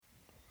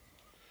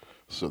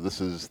So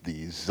this is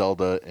the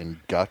Zelda and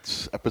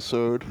Guts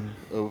episode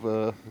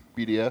of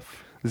BDF.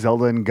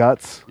 Zelda and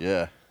Guts.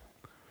 Yeah.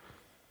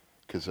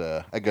 Because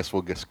I guess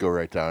we'll just go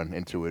right down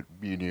into it.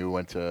 Me and you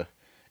went to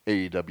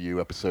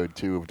AEW episode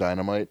 2 of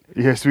Dynamite.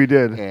 Yes, we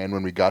did. And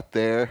when we got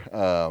there,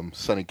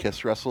 Sonny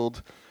Kiss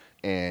wrestled.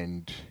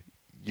 And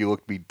you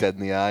looked me dead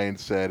in the eye and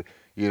said,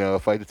 you know,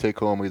 if I had to take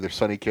home either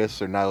Sonny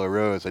Kiss or Nyla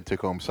Rose, I'd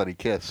take home Sonny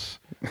Kiss.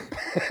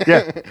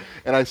 Yeah.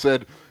 And I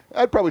said,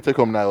 I'd probably take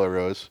home Nyla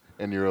Rose.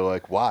 And you were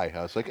like, why?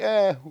 I was like,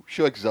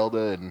 she likes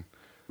Zelda, and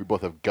we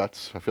both have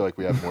guts. I feel like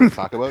we have more to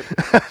talk about.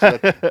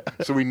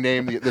 So we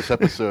named this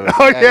episode.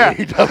 Oh, yeah.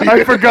 AEW.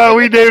 I forgot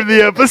we named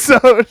the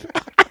episode.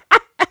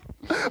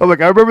 I'm like,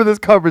 I remember this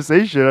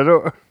conversation. I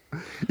don't.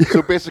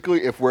 So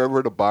basically, if we're ever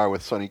at a bar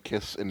with Sonny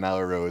Kiss and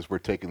Nyla Rose, we're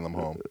taking them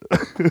home.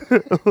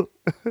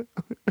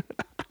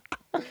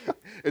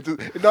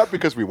 It's not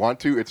because we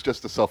want to. It's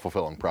just a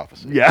self-fulfilling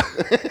prophecy. Yeah.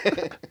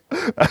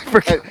 I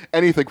forgot.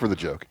 Anything for the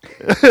joke.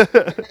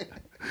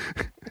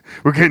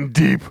 We're getting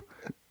deep.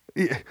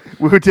 Yeah.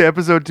 We went to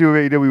episode 2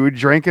 of AEW. We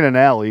drank in an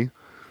alley.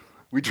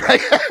 We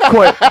drank.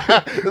 Quite,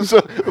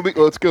 So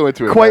let's go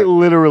into it. quite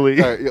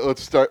literally. All right,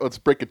 let's start. Let's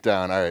break it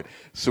down. All right.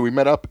 So we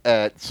met up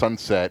at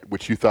Sunset,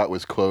 which you thought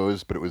was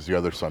closed, but it was the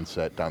other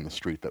Sunset down the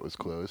street that was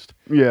closed.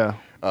 Yeah.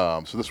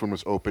 So this one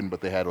was open,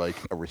 but they had like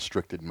a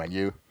restricted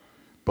menu.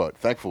 But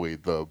thankfully,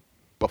 the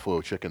buffalo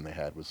chicken they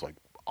had was like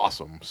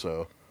awesome.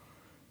 So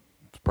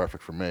it's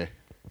perfect for me.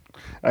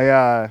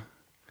 I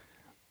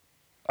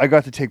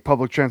got to take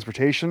public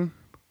transportation.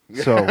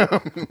 So,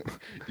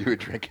 You were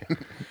drinking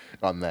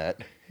on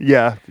that.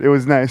 yeah, it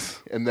was nice.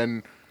 And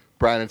then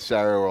Brian and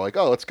Sarah were like,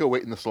 oh, let's go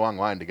wait in this long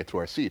line to get to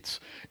our seats.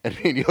 And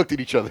me and you looked at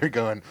each other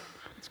going,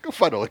 let's go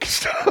find a liquor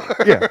store.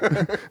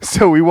 Yeah.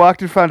 So we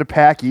walked and found a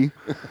Packy.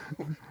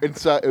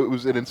 Inside, it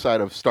was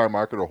inside of Star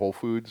Market or Whole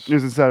Foods? It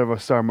was inside of a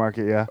Star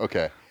Market, yeah.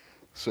 Okay.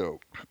 So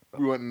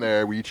we went in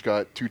there. We each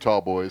got 2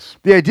 tall boys.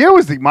 The idea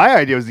was my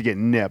idea was to get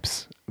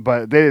nips,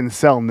 but they didn't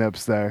sell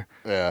nips there.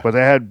 Yeah. But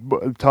they had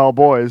tall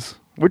boys,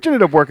 which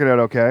ended up working out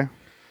okay.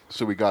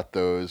 So we got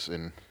those,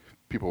 and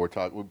people were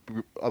talking.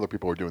 Other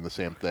people were doing the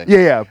same thing.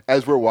 Yeah.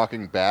 As we're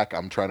walking back,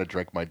 I'm trying to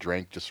drink my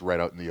drink just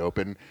right out in the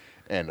open,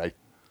 and I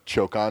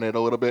choke on it a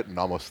little bit and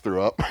almost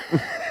threw up.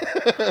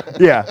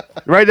 Yeah.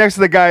 Right next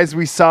to the guys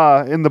we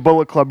saw in the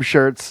Bullet Club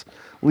shirts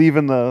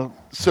leaving the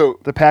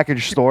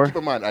package store. Keep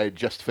in mind, I had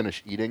just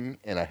finished eating,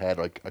 and I had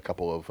like a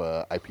couple of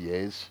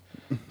IPAs,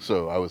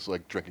 so I was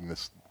like drinking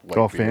this light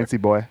Oh, beer fancy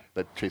boy.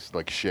 that tasted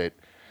like shit.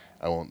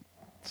 I won't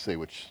say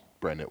which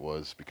brand it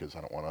was because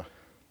I don't want to.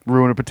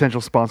 Ruin a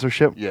potential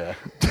sponsorship. Yeah.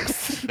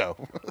 No.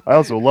 I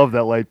also love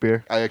that light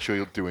beer. I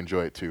actually do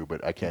enjoy it too,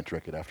 but I can't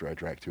drink it after I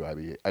drank 2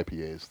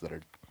 IPAs that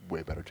are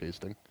way better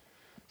tasting.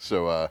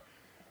 So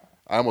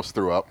I almost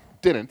threw up.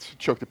 Didn't.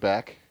 Choked it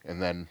back,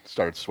 and then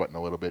started sweating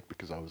a little bit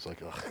because I was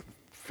like, ugh, I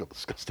feel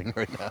disgusting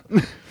right now.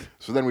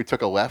 So then we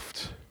took a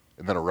left,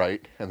 and then a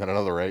right, and then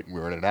another right, and we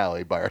were in an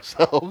alley by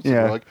ourselves. Yeah.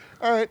 And we're like,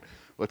 all right,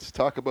 let's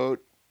talk about,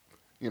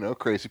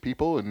 crazy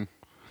people and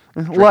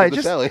Life,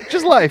 this alley.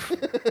 just life.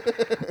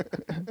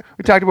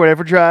 We talked about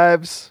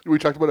EverDrives. We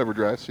talked about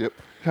EverDrives, yep.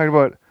 Talked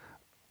about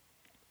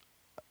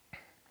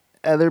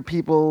other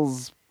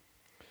people's.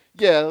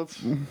 Yeah,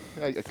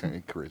 I kind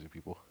of crazy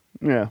people.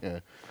 Yeah. Yeah.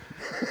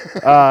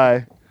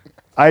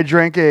 I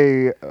drank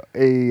a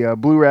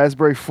blue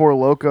raspberry Four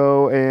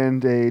Loko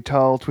and a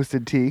tall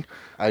twisted tea.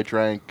 I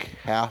drank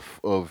half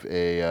of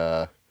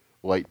a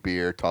light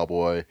beer, tall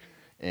boy,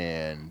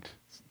 and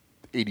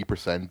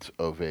 80%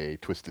 of a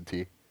twisted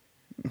tea.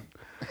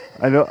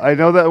 I know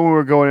that when we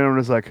were going in, I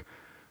was like,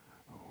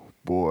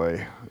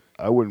 boy,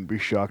 I wouldn't be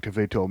shocked if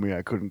they told me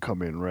I couldn't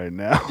come in right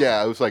now.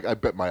 Yeah, I was like, I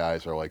bet my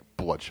eyes are like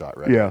bloodshot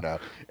right now.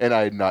 And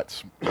I had not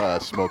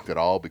smoked at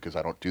all because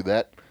I don't do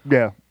that.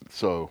 Yeah.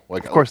 So,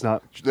 like, Of course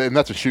not. And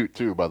that's a shoot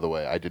too, by the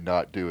way. I did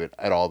not do it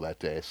at all that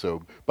day.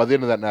 So by the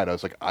end of that night, I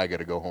was like, I got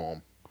to go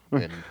home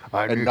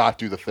and not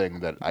do the thing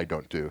that I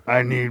don't do.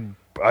 I need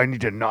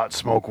to not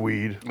smoke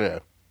weed. Yeah,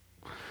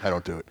 I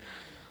don't do it.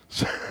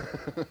 So,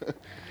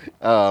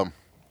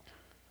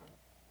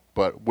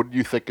 but what did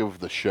you think of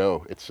the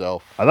show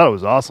itself? I thought it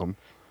was awesome.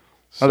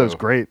 I thought it was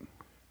great.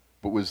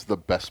 What was the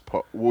best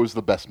part? What was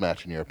the best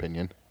match in your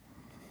opinion?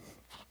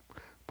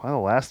 Probably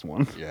the last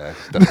one. Yeah,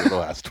 it's definitely the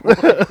last one.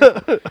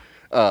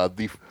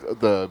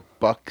 The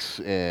Bucks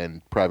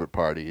and Private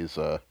Party is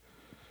a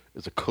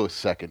close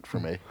second for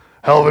me.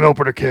 Hell of an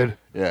opener, kid.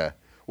 Yeah.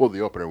 Well, the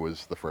opener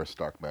was the first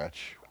dark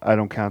match I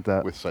don't count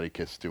that. with Sonny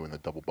Kiss doing the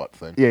double butt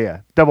thing.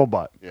 Yeah. Double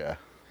butt. Yeah.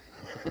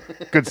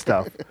 Good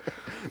stuff.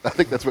 I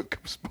think that's what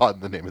spawned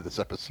the name of this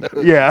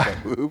episode. Yeah.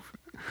 That move.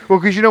 Well,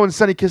 because when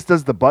Sonny Kiss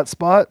does the butt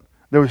spot,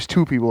 there was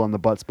 2 people on the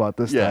butt spot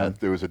this Yeah, time.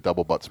 there was a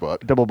double butt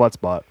spot. Double butt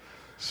spot.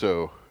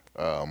 So,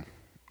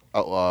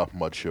 outlaw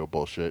mud show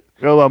bullshit.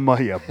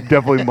 Yeah,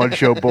 definitely mud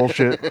show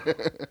bullshit.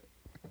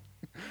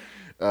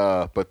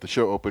 But the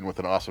show opened with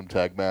an awesome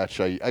tag match.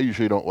 I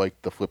usually don't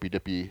like the flippy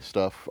dippy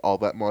stuff all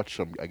that much.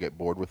 I get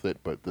bored with it,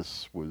 but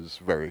this was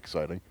very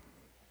exciting.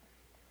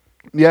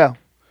 Yeah.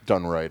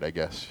 Done right, I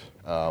guess.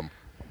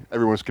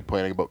 everyone was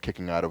complaining about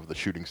kicking out of the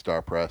Shooting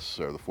Star Press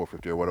or the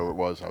 450 or whatever it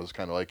was. I was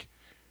kind of like,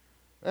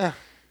 eh.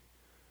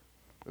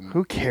 And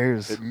Who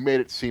cares? it made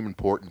it seem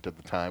important at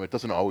the time. It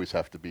doesn't always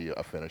have to be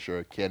a finisher.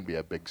 It can be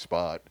a big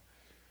spot,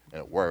 and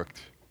it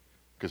worked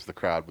because the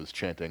crowd was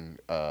chanting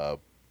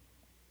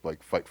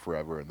like "Fight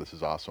Forever" and "This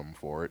is awesome"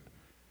 for it.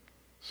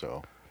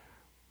 So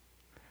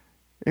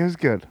It was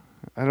good.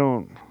 I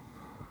don't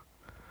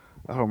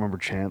remember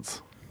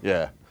chants.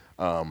 yeah,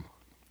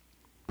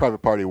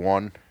 Private Party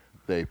won.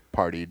 They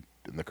partied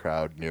in the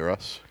crowd near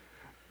us.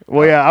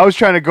 Well, yeah, I was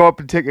trying to go up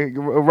and take a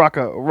rock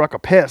a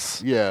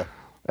piss, Yeah,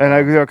 and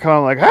they were kind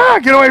of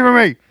like, get away from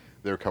me.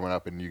 they were coming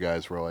up, and you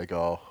guys were like,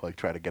 "Oh, like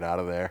try to get out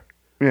of there."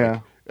 Yeah.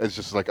 Like, it's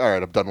just like, all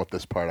right, I'm done with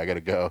this part. I gotta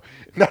go.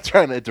 Not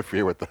trying to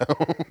interfere with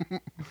them,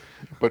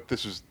 but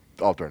this was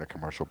all during a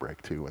commercial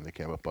break too when they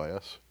came up by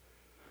us.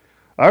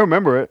 I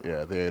remember it.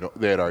 Yeah, they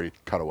had already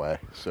cut away.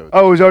 So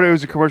Oh, it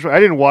was a commercial. I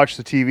didn't watch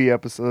the TV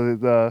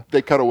episode.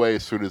 they cut away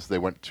as soon as they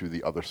went to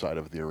the other side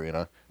of the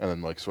arena, and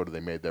then like sort of they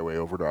made their way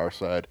over to our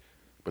side,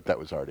 but that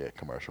was already a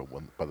commercial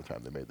by the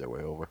time they made their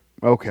way over.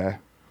 Okay.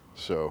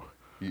 So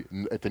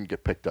it didn't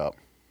get picked up.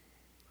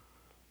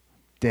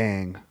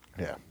 Dang.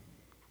 Yeah,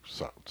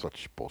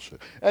 such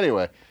bullshit.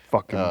 Anyway,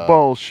 Fucking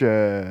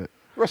bullshit.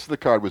 the rest of the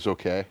card was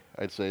okay.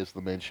 I'd say is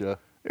the main show.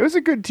 It was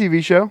a good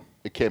TV show.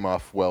 It came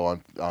off well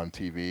on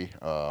TV.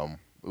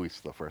 At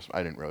least the first.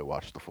 I didn't really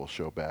watch the full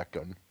show back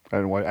on. I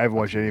haven't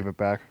watched any of it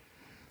back.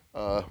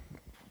 The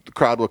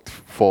crowd looked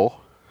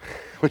full,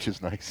 which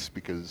is nice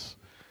because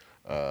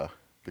the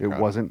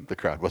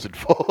crowd wasn't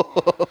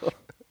full.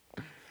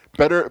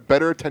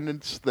 better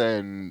attendance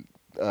than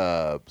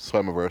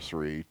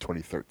Slammiversary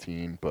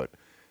 2013, but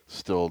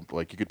still,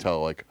 like you could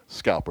tell, like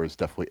scalpers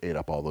definitely ate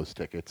up all those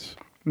tickets.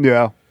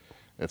 Yeah.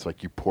 It's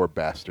like, you poor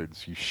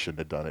bastards, you shouldn't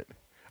have done it.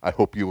 I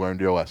hope you learned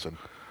your lesson.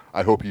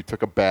 I hope you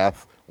took a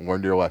bath,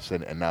 learned your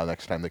lesson, and now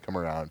next time they come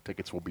around,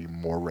 tickets will be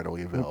more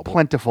readily available.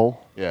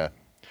 Plentiful. Yeah.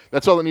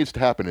 That's all that needs to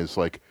happen is,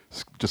 like,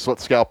 just let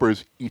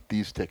scalpers eat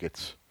these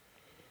tickets.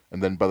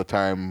 And then by the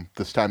time,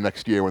 this time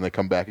next year when they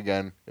come back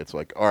again, it's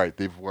like, all right,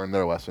 they've learned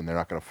their lesson. They're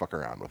not going to fuck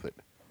around with it.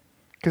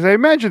 Because I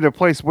imagine the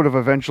place would have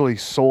eventually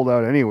sold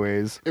out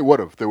anyways. It would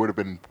have. There would have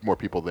been more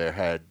people there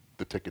had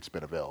the tickets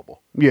been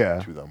available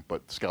to them.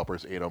 But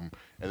scalpers ate them.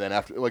 And then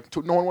after, like,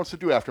 no one wants to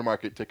do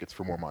aftermarket tickets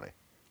for more money.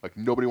 Like,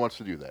 nobody wants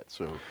to do that.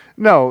 So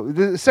No,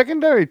 the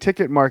secondary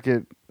ticket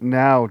market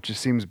now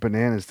just seems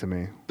bananas to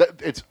me.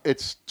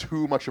 it's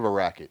too much of a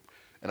racket.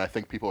 And I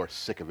think people are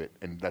sick of it,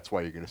 and that's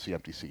why you're going to see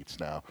empty seats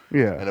now.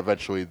 Yeah. And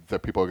eventually, the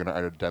people are going to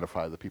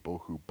identify the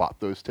people who bought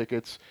those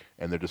tickets,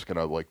 and they're just going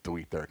to like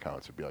delete their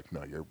accounts and be like,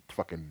 "No, you're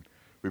fucking.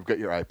 We've got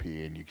your IP,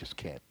 and you just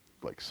can't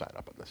like sign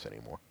up on this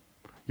anymore."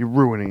 You're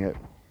ruining it.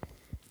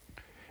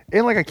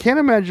 And like, I can't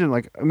imagine.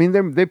 Like, I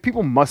mean,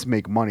 people must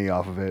make money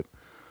off of it.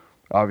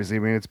 Obviously, I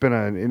mean, it's been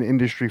an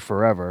industry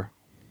forever.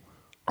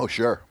 Oh,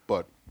 sure,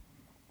 but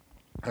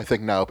I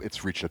think now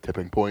it's reached a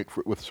tipping point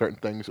with certain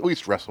things. At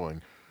least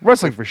wrestling.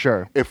 Wrestling for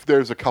sure. If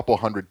there's a couple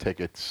hundred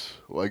tickets,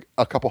 like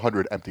a couple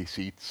hundred empty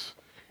seats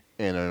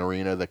in an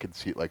arena that could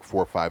seat like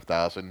 4,000 or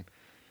 5,000,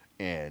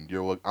 and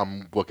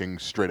I'm looking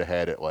straight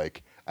ahead at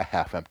like a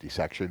half-empty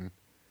section,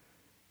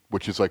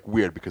 which is like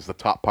weird because the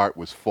top part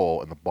was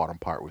full and the bottom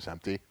part was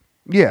empty.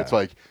 Yeah. It's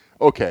like,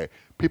 okay,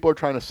 people are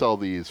trying to sell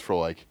these for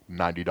like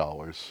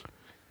 $90,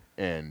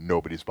 and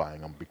nobody's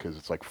buying them because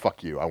it's like,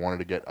 fuck you. I wanted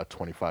to get a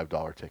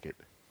 $25 ticket.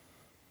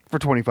 For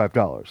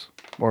 $25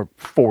 or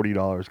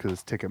 $40 because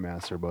it's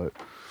Ticketmaster, but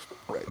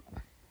Right.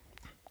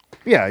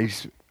 yeah,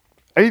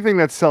 anything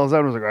that sells out,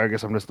 I was like, I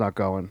guess I'm just not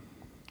going.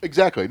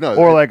 Exactly. No.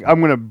 Or like, I'm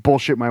gonna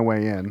bullshit my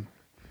way in.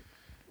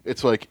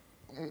 It's like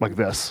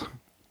this.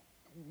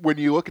 When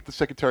you look at the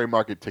secondary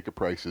market ticket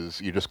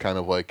prices, you're just kind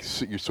of like,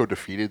 you're so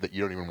defeated that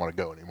you don't even want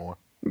to go anymore.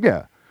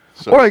 Yeah.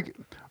 So, Or like,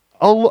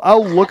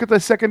 I'll look at the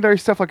secondary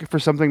stuff like for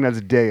something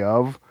that's day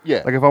of.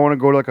 Yeah. Like if I want to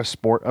go to like a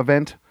sport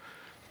event.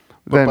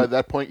 But then, by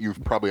that point,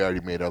 you've probably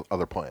already made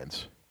other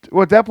plans.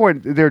 well, at that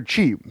point, they're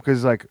cheap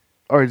because like,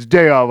 all right, it's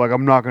day of. Like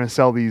I'm not going to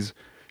sell these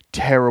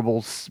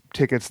terrible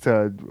tickets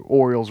to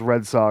Orioles,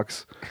 Red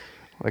Sox.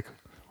 Like,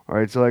 all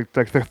right, so like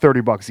they're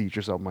 $30 each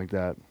or something like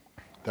that.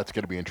 That's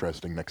going to be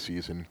interesting next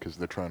season because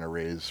they're trying to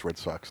raise Red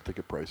Sox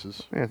ticket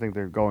prices. Yeah, I think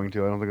they're going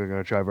to. I don't think they're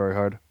going to try very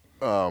hard.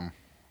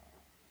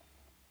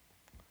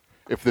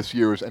 If this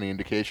year is any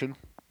indication,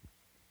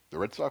 the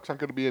Red Sox aren't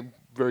going to be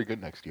very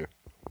good next year.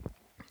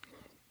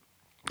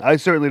 I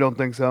certainly don't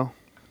think so.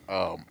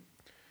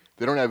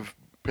 They don't have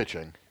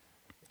pitching.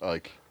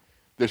 Like,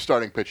 their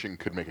starting pitching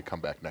could make a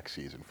comeback next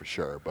season for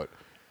sure, but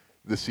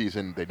this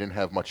season they didn't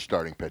have much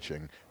starting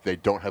pitching. They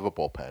don't have a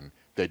bullpen.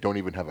 They don't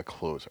even have a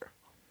closer.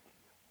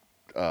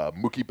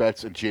 Mookie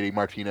Betts and JD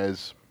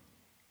Martinez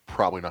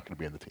probably not going to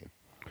be in the team.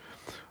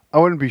 I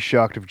wouldn't be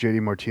shocked if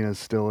JD Martinez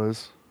still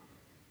is.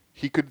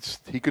 He could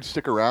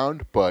stick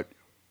around, but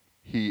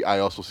I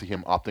also see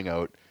him opting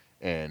out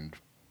and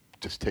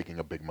just taking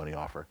a big money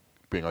offer,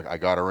 being like, I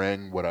got a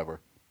ring, whatever,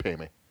 pay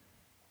me.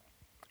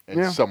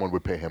 And someone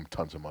would pay him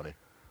tons of money.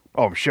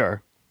 Oh, I'm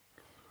sure.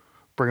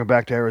 Bring him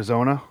back to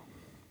Arizona.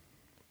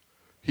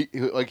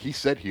 Like he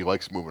said, he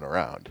likes moving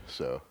around.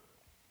 So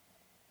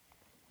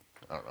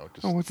I don't know. Oh,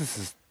 Just what's this?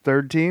 His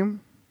third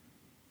team?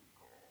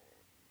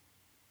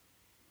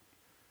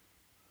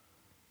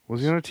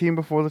 Was he on a team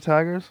before the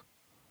Tigers?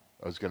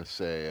 I was gonna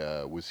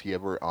say, was he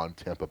ever on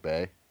Tampa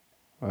Bay?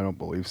 I don't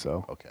believe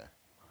so. Okay,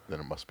 then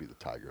it must be the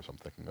Tigers I'm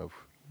thinking of.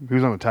 He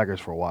was on the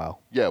Tigers for a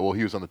while. Yeah, well,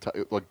 he was on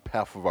like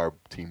half of our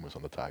team was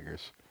on the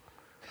Tigers.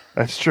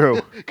 That's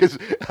true. Because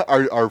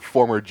our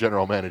former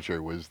general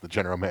manager was the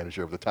general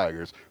manager of the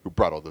Tigers who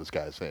brought all those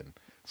guys in.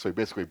 So he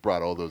basically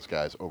brought all those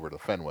guys over to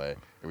Fenway,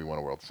 and we won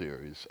a World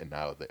Series. And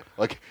now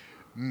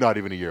not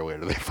even a year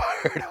later, they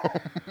fired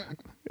him.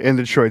 And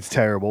Detroit's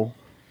terrible.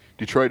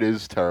 Detroit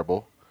is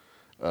terrible.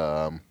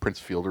 Prince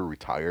Fielder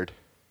retired.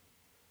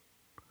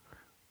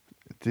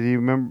 Did he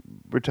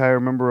retire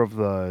a member of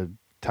the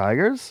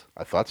Tigers?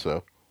 I thought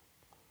so.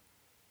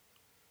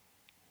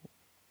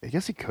 I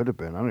guess he could have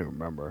been. I don't even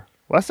remember.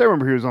 Last I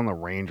remember, he was on the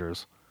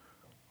Rangers.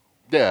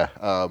 Yeah,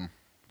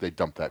 they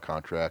dumped that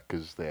contract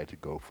because they had to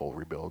go full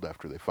rebuild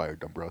after they fired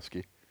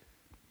Dombrowski.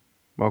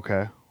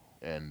 Okay.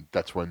 And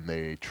that's when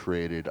they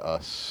traded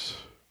us.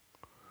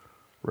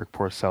 Rick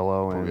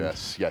Porcello and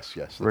Yes.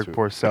 That's Rick who.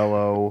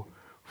 Porcello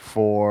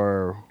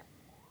for.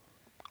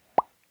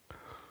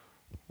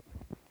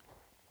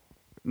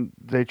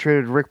 They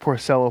traded Rick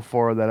Porcello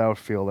for that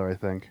outfielder, I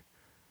think.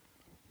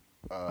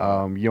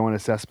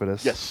 Yoenis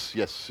Cespedes. Yes.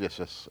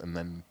 And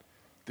then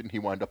didn't he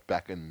wind up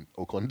back in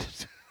Oakland?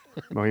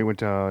 No, he went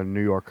to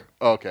New York.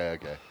 Okay,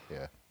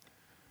 yeah.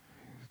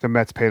 The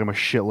Mets paid him a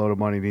shitload of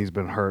money, and he's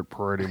been hurt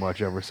pretty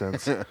much ever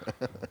since.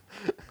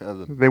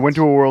 They went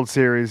to a World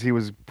Series. He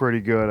was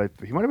pretty good.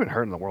 He might have been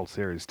hurt in the World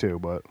Series, too,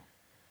 but...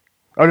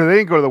 Oh, no, they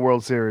didn't go to the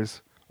World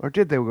Series. Or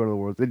did they go to the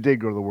World... They did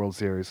go to the World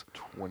Series.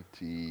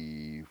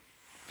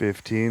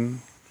 2015?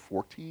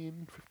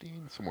 14,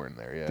 15? Somewhere in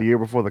there, yeah. The year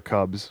before the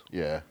Cubs.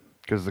 Yeah.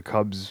 Because the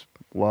Cubs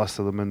lost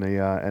to them in the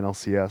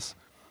NLCS.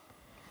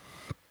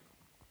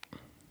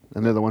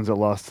 And they're the ones that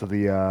lost to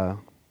the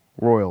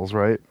Royals,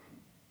 right?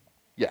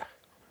 Yeah.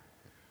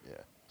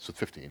 So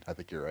 15, I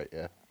think you're right,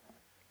 yeah.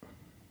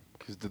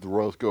 Because did the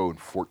Royals go in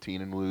 14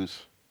 and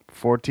lose?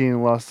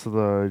 14 lost to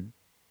the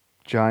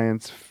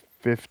Giants,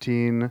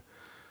 15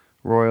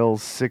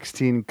 Royals,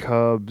 16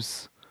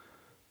 Cubs,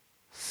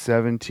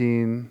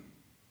 17...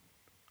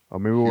 Oh,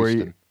 maybe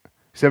Houston.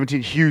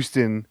 17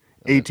 Houston,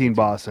 18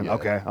 Boston. yeah.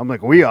 Okay. I'm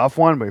like, we off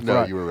one? But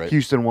No, you were right.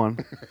 Houston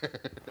won.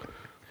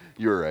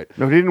 You were right.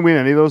 No, he didn't win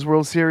any of those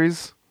World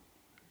Series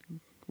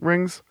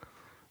rings.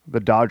 The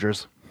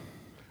Dodgers.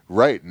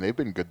 Right, and they've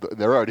been good.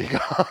 They're already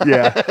gone.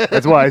 Yeah,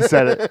 that's why I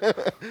said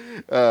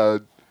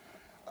it.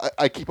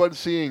 I keep on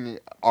seeing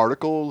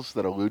articles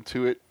that allude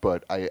to it,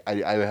 but I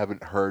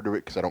haven't heard of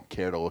it because I don't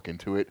care to look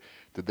into it.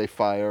 Did they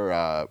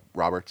fire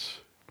Roberts?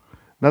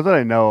 Not that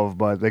I know of,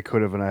 but they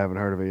could have, and I haven't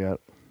heard of it yet.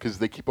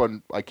 Because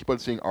I keep on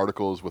seeing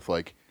articles with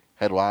like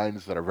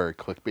headlines that are very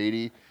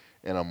clickbaity,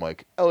 and I'm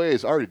like, LA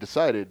has already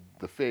decided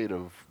the fate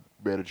of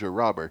manager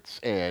Roberts,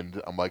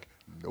 and I'm like,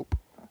 nope.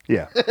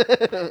 Yeah.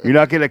 You're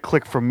not getting a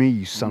click from me,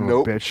 you son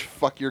Nope. of a bitch.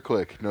 Fuck your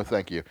click. No,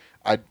 thank you.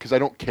 Because I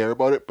don't care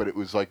about it, but it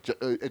was like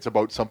it's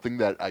about something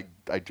that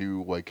I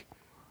do like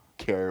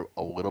care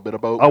a little bit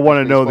about. I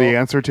want to know the baseball.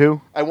 answer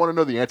to. I want to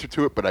know the answer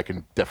to it, but I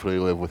can definitely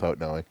live without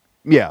knowing.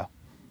 Yeah.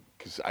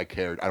 Because I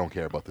don't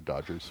care about the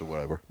Dodgers, so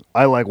whatever.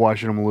 I like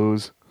watching them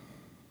lose.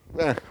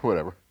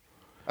 Whatever.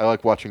 I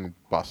like watching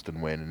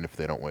Boston win, and if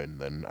they don't win,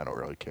 then I don't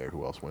really care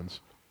who else wins.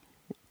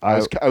 I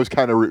was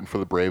kind of rooting for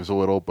the Braves a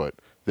little, but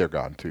they're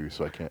gone too,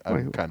 so I can't.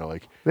 I'm kind of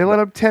like They let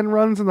up 10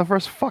 runs in the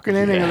first fucking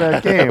inning of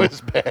that game. That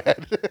was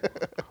bad.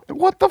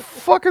 What the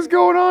fuck is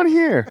going on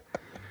here?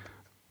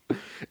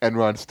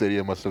 Enron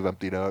Stadium must have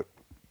emptied out.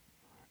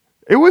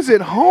 It was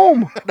at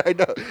home. I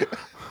know.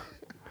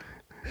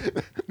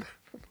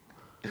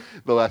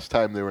 The last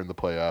time they were in the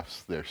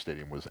playoffs, their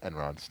stadium was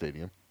Enron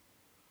Stadium.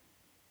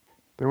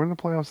 They were in the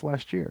playoffs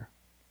last year.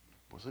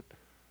 Was it?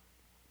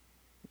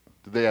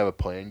 Did they have a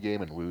playing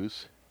game and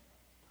lose?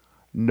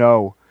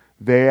 No.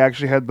 They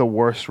actually had the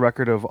worst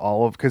record of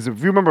all of... Because if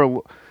you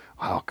remember...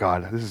 Oh,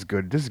 God. This is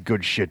good. This is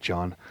good shit,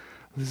 John.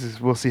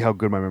 We'll see how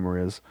good my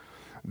memory is.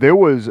 There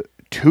was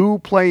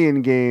 2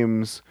 play-in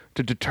games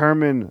to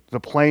determine the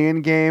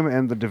play-in game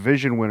and the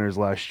division winners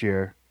last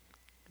year.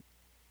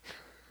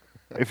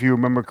 If you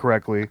remember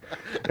correctly.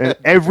 And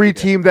every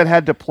team that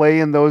had to play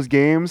in those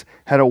games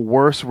had a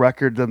worse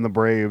record than the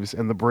Braves.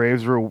 And the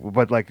Braves were...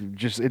 But, like,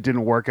 just... It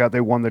didn't work out.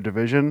 They won their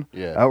division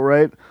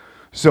outright.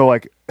 So,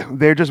 like,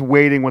 they're just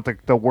waiting with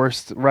the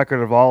worst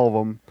record of all of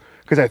them.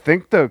 Because I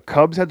think the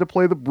Cubs had to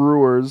play the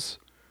Brewers.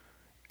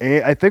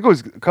 And I think it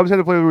was Cubs had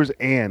to play the Brewers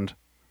and...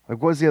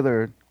 Like, what was the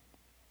other...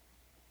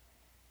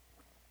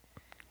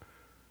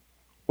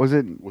 Was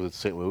it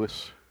St.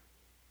 Louis?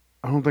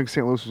 I don't think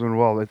St. Louis was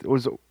involved. It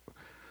was...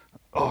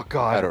 Oh,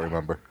 God. I don't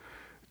remember.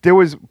 There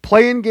was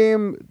play-in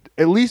game...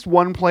 At least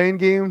one play-in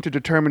game to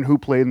determine who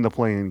played in the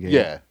play-in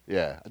game.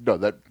 Yeah. No,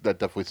 that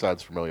definitely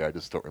sounds familiar. I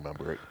just don't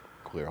remember it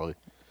clearly.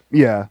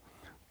 Yeah.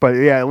 But,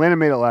 yeah, Atlanta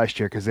made it last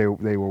year because they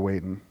were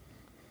waiting.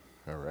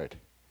 All right.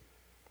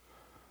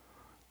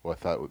 Well, I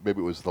thought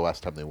maybe it was the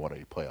last time they won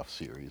a playoff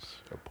series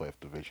or playoff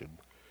division.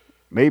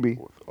 Maybe.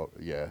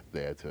 Yeah,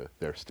 they had to.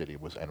 Their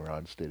stadium was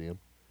Enron Stadium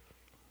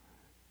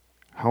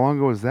How long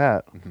ago was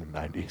that? in the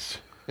 '90s.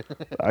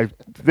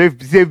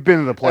 They've been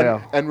in the And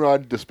playoff.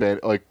 Enron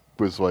disbanded,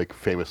 was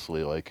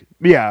famously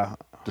Yeah,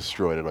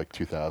 destroyed in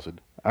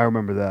 2000. I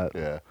remember that.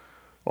 Yeah.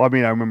 Well, I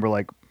mean, I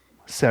remember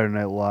Saturday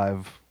Night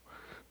Live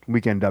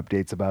weekend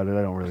updates about it.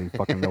 I don't really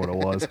fucking know what it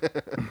was,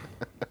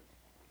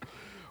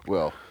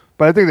 Well,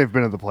 but I think they've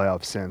been in the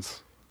playoffs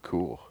since.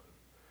 cool.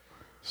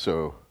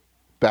 So,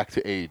 back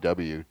to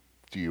AEW.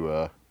 Do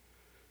you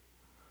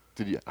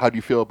How do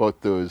you feel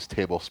about those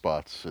table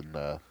spots in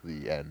the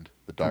end,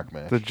 the dark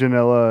match? The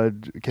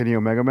Janela Kenny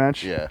Omega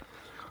match. Yeah.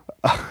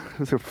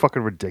 They're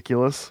fucking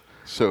ridiculous.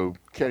 So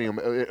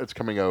it's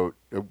coming out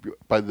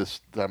by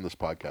this time this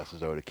podcast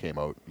is out. It came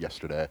out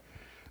yesterday.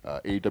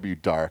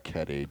 AEW Dark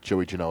had a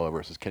Joey Janela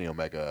versus Kenny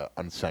Omega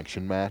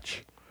unsanctioned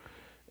match,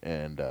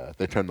 and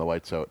they turned the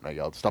lights out, and I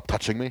yelled, "Stop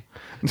touching me!"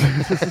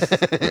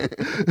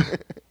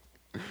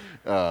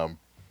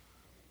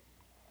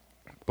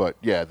 But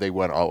yeah, they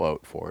went all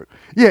out for it.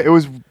 Yeah, it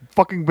was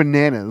fucking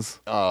bananas.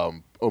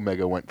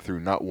 Omega went through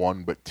not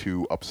one but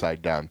two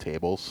upside down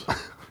tables.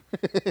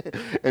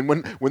 And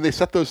when they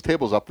set those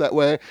tables up that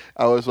way,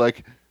 I was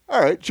like, all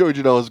right, Joey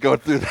Janela's going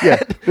through that.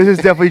 Yeah, this is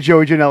definitely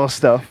Joey Janela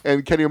stuff.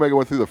 And Kenny Omega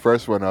went through the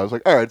first one. I was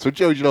like, all right, so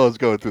Joey Janela's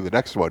going through the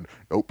next one.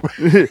 Nope.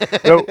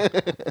 Nope.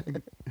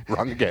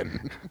 Wrong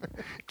again.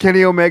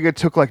 Kenny Omega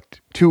took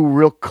two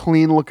real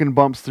clean looking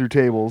bumps through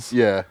tables.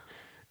 Yeah.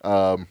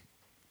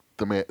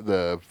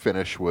 The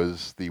finish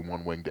was the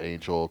one-winged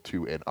angel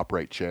to an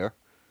upright chair.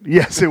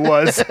 Yes, it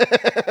was.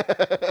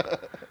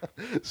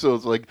 So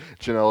it's like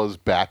Janela's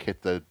back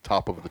hit the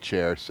top of the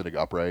chair sitting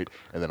upright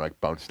and then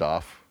bounced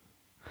off.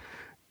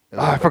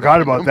 I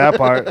forgot about that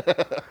part.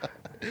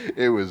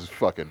 It was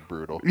fucking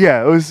brutal.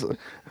 Yeah, it was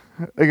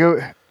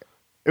it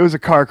was a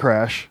car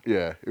crash.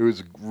 Yeah, it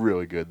was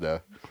really good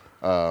though.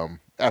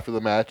 After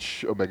the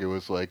match, Omega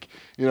was like,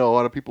 a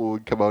lot of people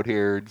would come out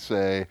here and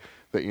say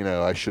that,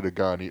 I should have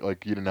gone, you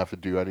didn't have to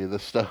do any of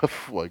this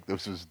stuff.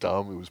 This was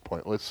dumb. It was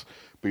pointless.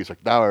 But he's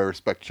like, now I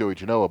respect Joey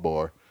Janela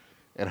more.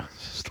 And I was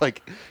just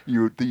like,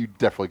 you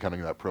definitely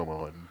cutting that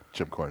promo on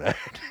Jim Cornette.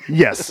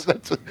 Yes.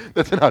 That's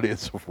an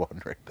audience of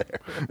one right there.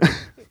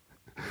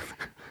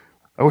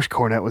 I wish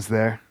Cornette was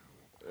there.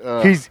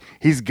 He's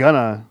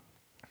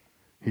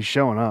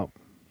showing up.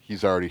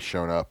 He's already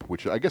shown up,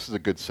 which I guess is a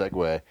good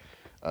segue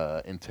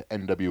into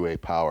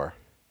NWA Power,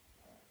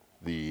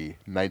 the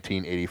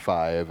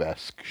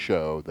 1985-esque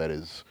show that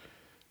is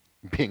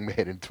being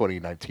made in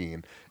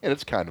 2019, and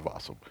it's kind of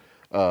awesome.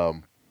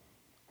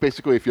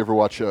 Basically, if you ever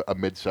watch a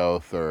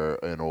Mid-South or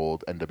an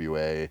old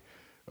NWA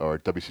or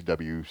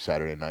WCW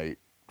Saturday Night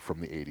from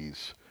the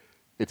 80s,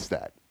 it's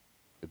that.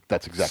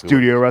 That's exactly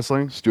Studio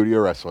wrestling? Studio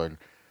wrestling.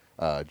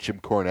 Jim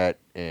Cornette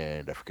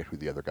and I forget who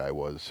the other guy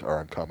was are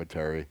on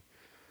commentary.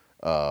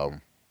 A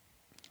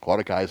lot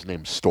of guys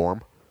named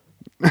Storm.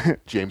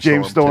 James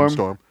Storm. Tim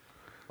Storm.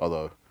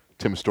 Although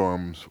Tim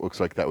Storm's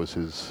looks like that was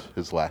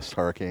his last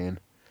hurricane.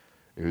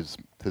 It was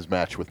his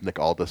match with Nick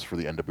Aldis for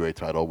the NWA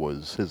title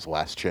was his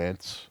last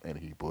chance, and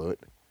he blew it.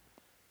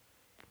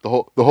 The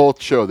whole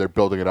show they're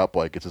building it up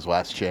like it's his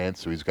last chance,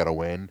 so he's got to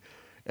win.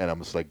 And I'm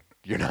just like,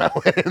 you're not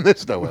winning.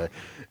 There's no way.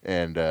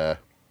 And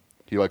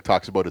he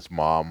talks about his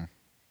mom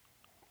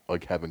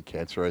having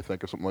cancer, I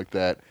think, or something like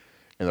that,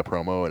 in the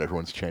promo, and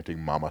everyone's chanting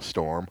 "Mama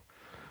Storm,"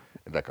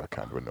 and that got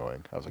kind of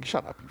annoying. I was like,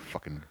 "Shut up, you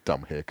fucking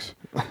dumb hicks!"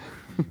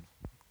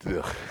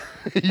 The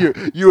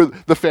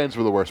fans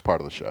were the worst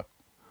part of the show.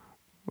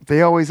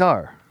 They always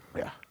are.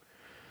 Yeah.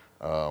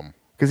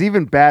 Because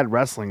even bad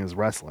wrestling is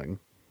wrestling.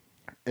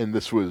 And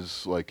this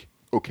was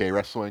okay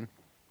wrestling.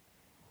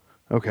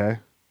 Okay.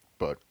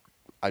 But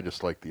I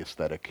just like the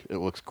aesthetic. It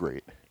looks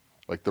great.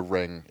 The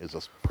ring is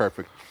a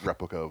perfect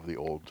replica of the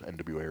old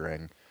NWA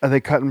ring. Are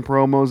they cutting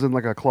promos in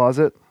a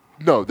closet?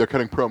 No, they're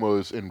cutting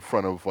promos in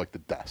front of the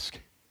desk.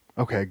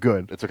 Okay,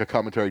 good. It's a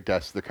commentary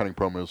desk. They're cutting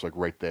promos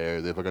right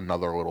there. They have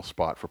another little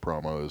spot for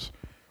promos,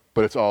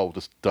 but it's all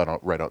just done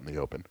right out in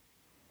the open.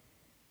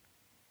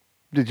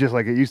 Just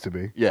like it used to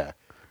be. Yeah,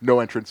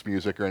 no entrance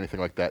music or anything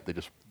like that. They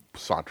just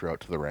saunter out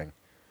to the ring.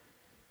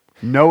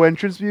 No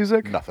entrance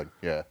music? Nothing.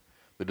 Yeah,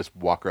 they just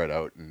walk right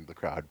out, and the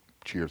crowd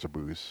cheers or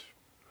boos.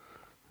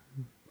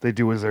 They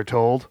do as they're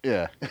told.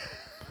 Yeah.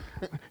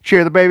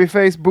 Cheer the baby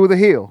face, boo the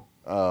heel.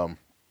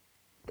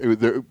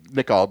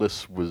 Nick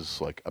Aldis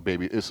was a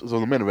baby. So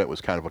the main event was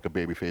kind of a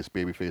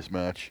babyface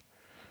match,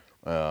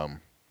 and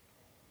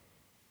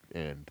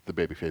the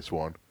babyface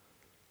won.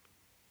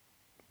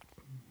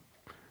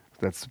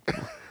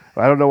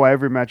 I don't know why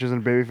every match isn't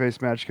a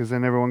babyface match, because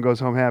then everyone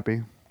goes home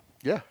happy.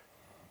 Yeah,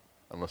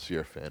 unless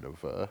you're a fan of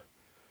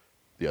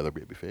the other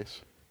babyface.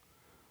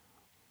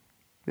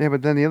 Yeah,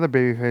 but then the other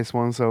babyface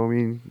won, so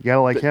you gotta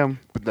like him.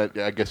 But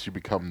I guess you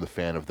become the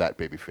fan of that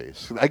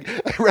babyface.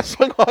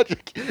 Wrestling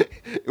logic,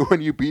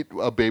 when you beat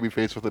a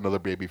babyface with another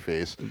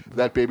babyface,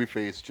 that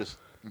babyface just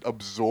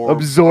absorbs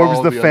Absorbs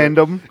all the other-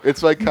 fandom.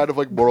 It's like kind of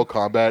like Mortal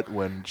Kombat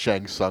when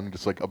Shang Tsung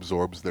just like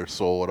absorbs their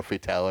soul in a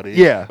fatality.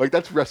 Yeah. Like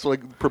that's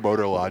wrestling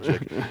promoter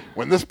logic.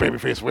 When this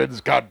babyface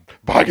wins, God,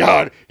 by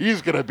God,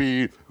 he's gonna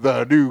be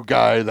the new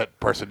guy that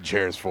person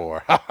cheers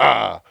for. Ha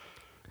ha.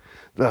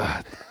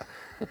 Ugh,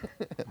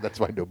 That's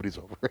why nobody's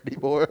over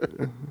anymore.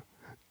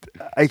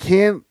 I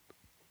can't.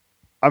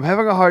 I'm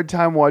having a hard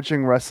time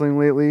watching wrestling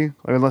lately,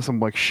 like, unless I'm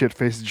like shit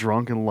faced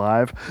drunk and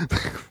live,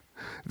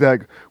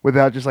 like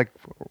without just like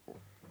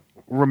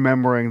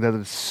remembering that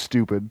it's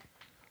stupid.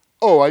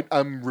 Oh,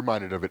 I'm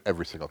reminded of it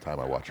every single time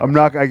I watch. I'm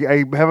wrestling. not.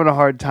 I'm having a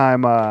hard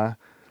time,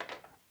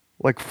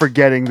 like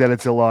forgetting that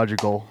it's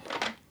illogical.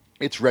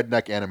 It's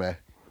redneck anime.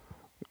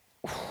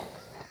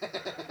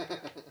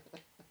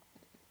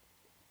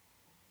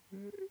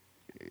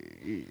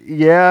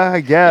 Yeah,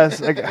 I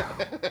guess.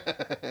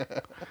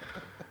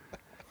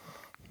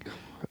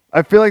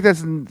 I feel like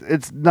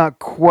it's not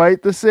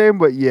quite the same,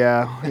 but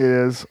yeah, it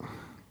is.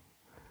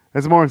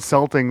 It's more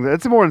insulting.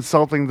 It's more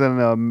insulting than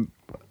a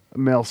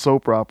male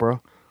soap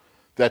opera.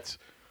 That's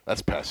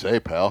passe,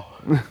 pal.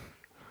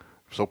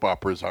 Soap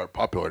operas aren't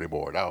popular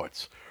anymore. Now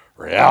it's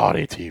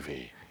reality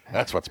TV.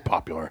 That's what's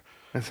popular.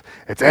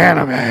 It's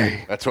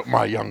anime. That's what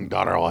my young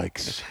daughter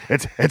likes.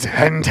 It's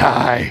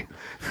hentai.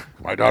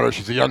 My daughter,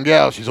 she's a young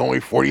gal. She's only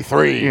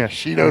 43. Yeah.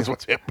 She knows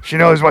what's hip. She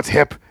knows what's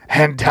hip.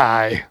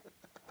 Hentai.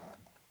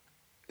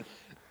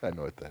 I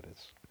know what that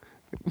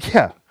is.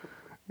 Yeah.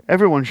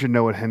 Everyone should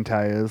know what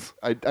hentai is.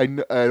 I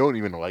don't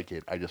even like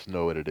it. I just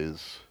know what it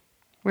is.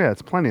 Yeah,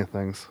 it's plenty of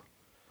things.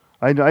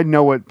 I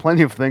know what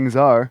plenty of things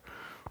are.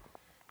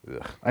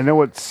 Ugh, I know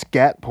what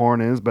scat porn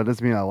is, but it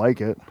doesn't mean I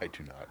like it. I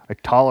do not. I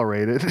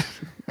tolerate it.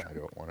 I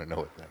don't want to know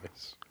what that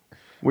is.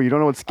 Well, you don't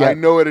know what I scat...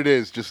 know what it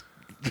is. Just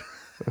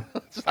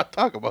let's not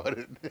talk about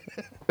it.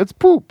 It's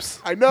poops.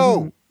 I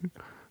know.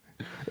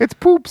 It's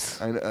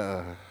poops.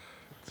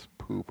 It's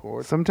poop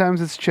horse.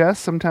 Sometimes it's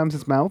chest, sometimes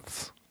it's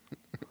mouths.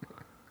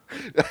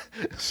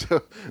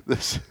 So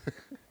this.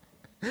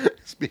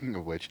 Speaking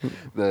of which,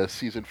 the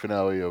season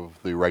finale of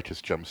the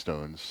Righteous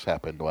Gemstones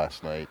happened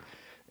last night,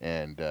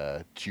 and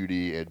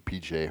Judy and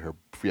PJ, her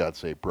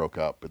fiance, broke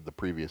up in the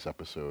previous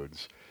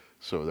episodes,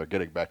 so they're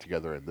getting back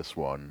together in this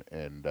one.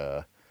 And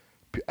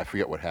I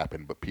forget what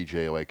happened, but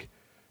PJ like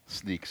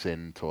sneaks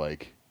in to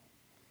like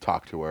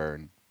talk to her,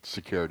 and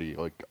security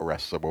like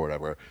arrests him or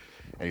whatever.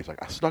 And he's like,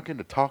 "I snuck in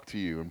to talk to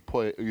you and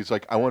play." He's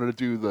like, "I wanted to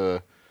do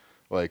the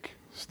like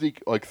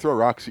sneak, like throw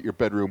rocks at your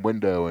bedroom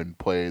window and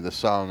play the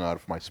song out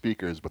of my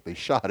speakers, but they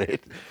shot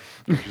it."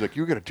 And she's like,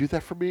 "You were gonna do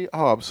that for me?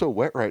 Oh, I'm so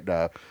wet right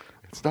now.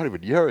 It's not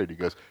even urine." He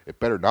goes, "It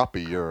better not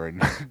be urine."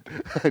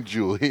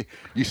 Julie,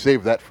 you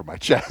saved that for my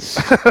chest.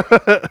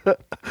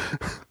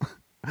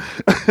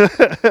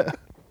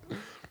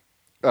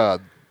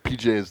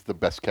 PJ is the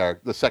best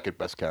character, the second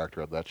best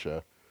character on that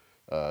show.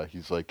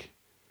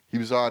 He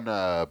was on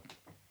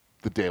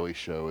The Daily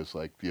Show as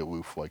like the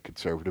aloof, like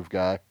conservative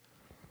guy.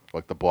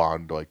 Like the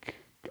blonde, like,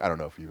 I don't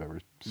know if you've ever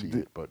seen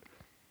it, but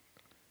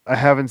I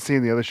haven't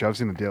seen the other show. I've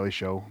seen The Daily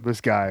Show. This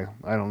guy,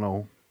 I don't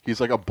know.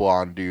 he's like a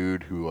blonde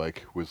dude who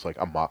like was like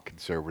a mock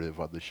conservative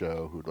on the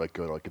show, who'd like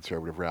go to like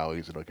conservative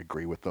rallies and like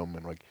agree with them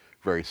in like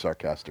very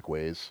sarcastic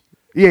ways.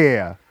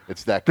 Yeah.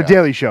 It's that The guy.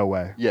 Daily Show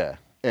way. Yeah,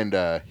 and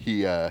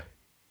he's The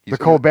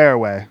Colbert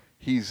way.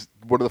 He's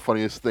one of the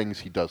funniest things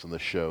he does on the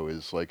show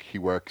is like he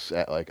works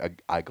at like a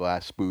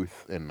eyeglass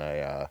booth in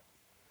a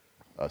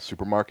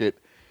supermarket.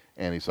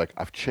 And he's like,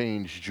 "I've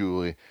changed,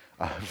 Julie."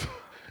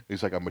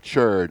 He's like, "I'm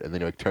matured," and then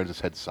he like turns his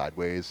head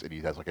sideways, and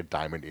he has like a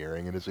diamond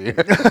earring in his ear.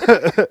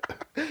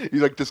 He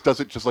like just does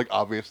it just like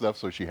obvious enough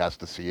so she has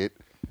to see it.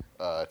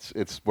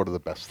 It's one of the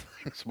best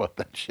things about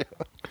that show.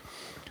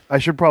 I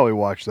should probably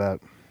watch that.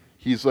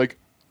 He's like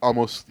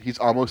almost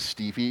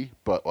Stevie,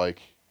 but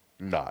like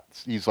not.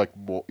 He's like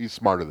he's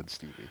smarter than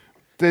Stevie.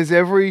 Does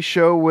every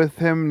show with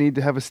him need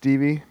to have a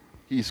Stevie?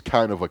 He's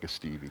kind of like a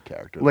Stevie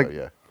character, Like- though,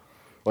 yeah.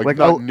 Like like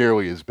not a-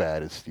 nearly as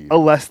bad as Stevie. A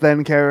less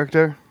than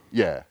character?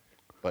 Yeah.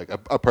 Like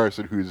a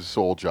person whose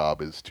sole job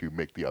is to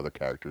make the other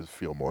characters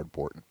feel more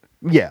important.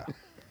 Yeah.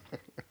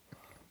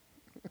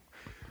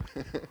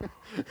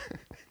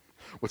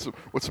 What's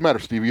the matter,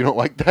 Stevie? You don't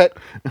like that?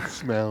 It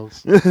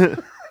smells.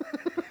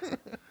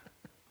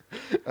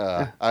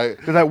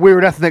 That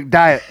weird ethnic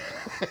diet.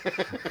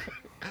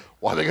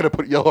 Why are they gonna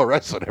put yellow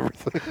rice on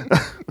everything?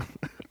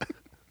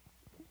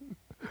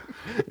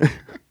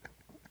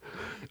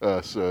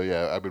 So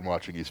yeah, I've been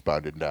watching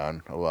Eastbound and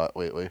Down a lot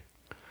lately.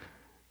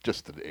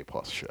 Just an A+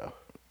 show.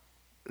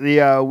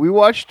 We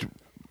watched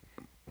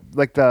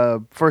like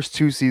the first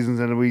 2 seasons,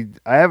 and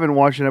I haven't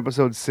watched an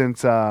episode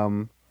since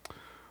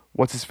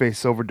what's his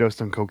face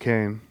overdosed on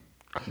cocaine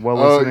while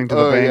listening to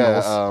the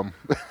Bengals.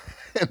 Yeah,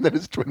 and then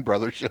his twin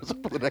brother shows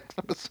up in the next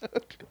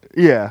episode.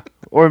 Yeah,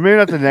 or maybe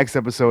not the next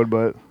episode,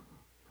 but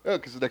Oh,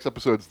 because the next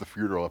episode's the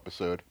funeral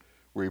episode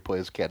where he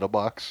plays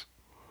Candlebox.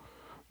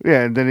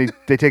 yeah, and then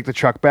they take the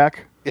truck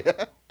back.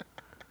 Yeah.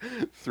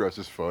 Throws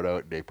his phone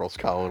out and April's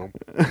calling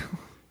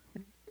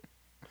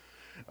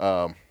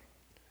him.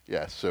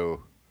 Yeah,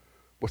 so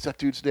what's that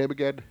dude's name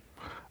again?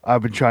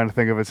 I've been trying to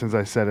think of it since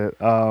I said it.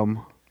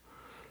 SNL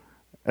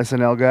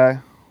guy.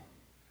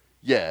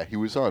 Yeah, he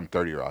was on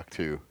 30 Rock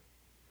too.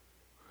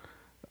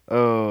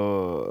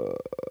 Uh,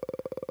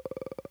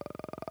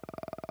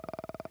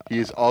 He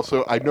is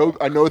also. I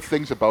know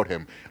things about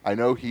him. I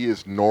know he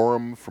is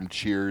Norm from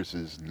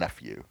Cheers'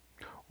 nephew.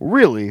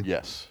 really?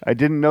 Yes. I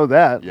didn't know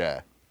that.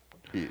 Yeah.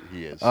 He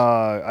is.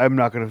 I'm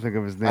not going to think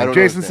of his I name. don't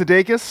know his Jason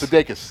name. Sudeikis?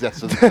 Sudeikis.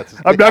 That's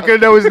his I'm not going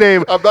to know his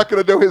name. I'm not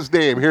going to know his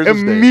name. Here's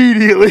his name.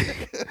 Immediately.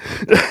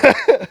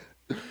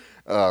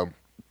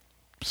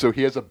 So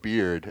he has a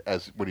beard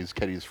as when he's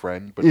Kenny's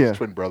friend, but Yeah. his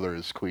twin brother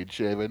is clean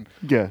shaven.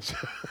 Yes.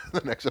 So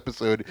the next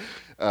episode,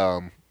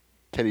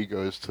 Kenny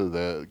goes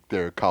to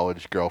their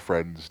college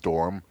girlfriend's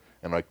dorm,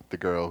 and like the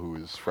girl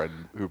whose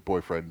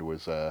boyfriend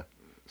was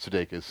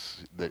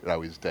Sudeikis, that now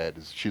he's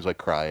dead. She's like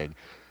crying,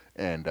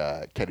 and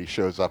Kenny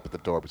shows up at the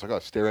door. He's like, "Oh,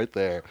 stay right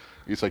there."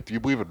 He's like, "Do you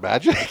believe in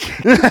magic?"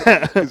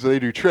 Because they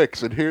do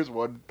tricks, and here's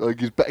one. Like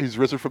he's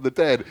risen from the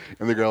dead,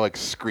 and the girl like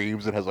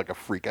screams and has like a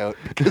freak out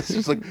because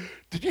she's like,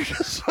 "Did you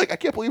just like? I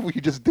can't believe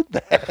you just did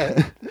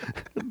that."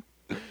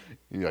 And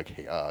you're like,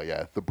 "Hey,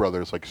 yeah." The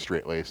brother's like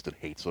straight laced and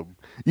hates him.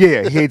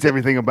 Yeah, he hates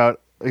everything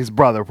about his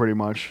brother, pretty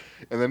much.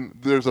 And then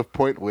there's a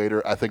point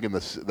later, I think in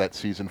that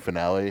season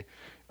finale,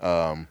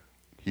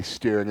 he's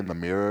staring in the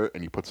mirror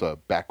and he puts a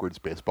backwards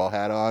baseball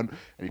hat on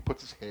and he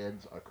puts his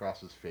hands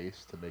across his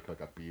face to make like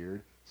a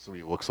beard so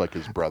he looks like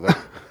his brother.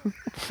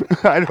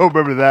 I don't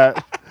remember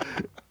that.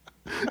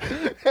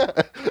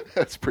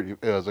 That's pretty.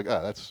 I was like,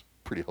 oh, that's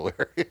pretty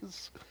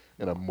hilarious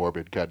in a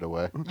morbid kind of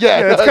way.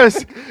 Yeah,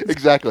 it's kind of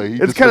exactly. He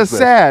it's just kind of says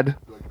sad. that.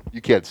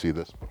 You can't see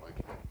this, but like.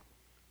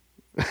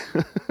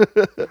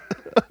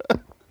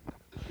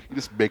 He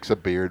just makes a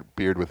beard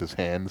with his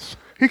hands.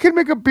 He can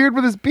make a beard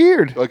with his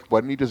beard. Like, why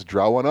didn't he just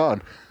draw one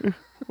on?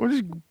 Or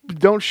just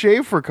don't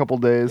shave for a couple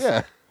days.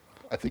 Yeah.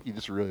 I think he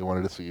just really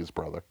wanted to see his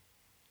brother.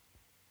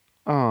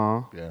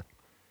 Aw. Yeah.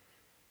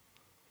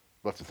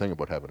 That's the thing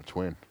about having a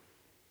twin.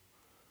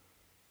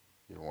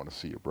 You don't want to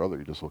see your brother.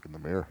 You just look in the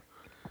mirror.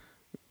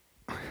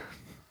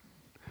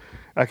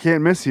 I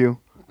can't miss you.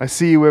 I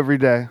see you every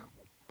day.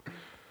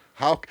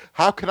 How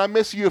can I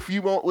miss you if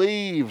you won't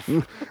leave?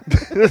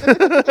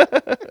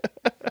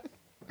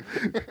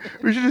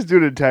 We should just do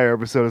an entire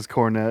episode as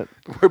Cornette.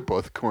 We're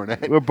both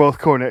Cornette. We're both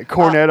Cornette.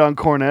 Cornette on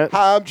Cornette.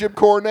 Hi, I'm Jim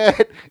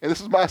Cornette, and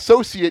this is my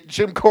associate,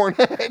 Jim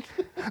Cornette.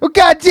 Oh,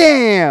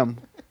 goddamn!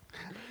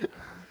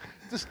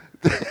 Just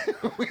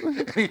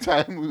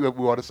anytime we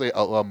want to say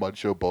Outlaw Mud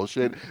Show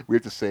bullshit, we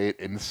have to say it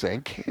in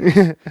sync.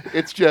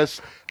 It's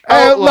just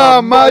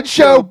Outlaw Mud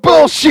Show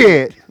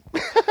bullshit!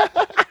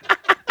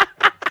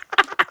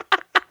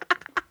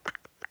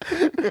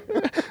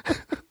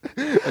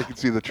 I can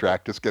see the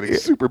track just getting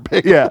super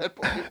big. Yeah. At that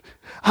point.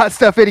 Hot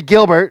stuff, Eddie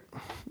Gilbert.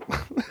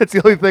 That's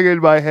the only thing in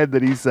my head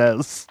that he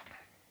says.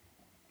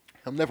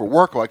 He'll never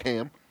work like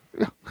him.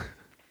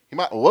 He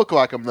might look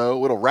like him, though, a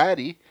little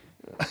ratty.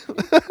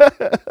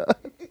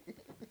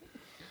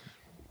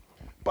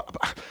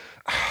 but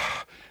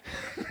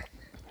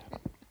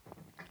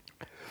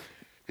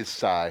his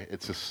sigh,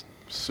 it's just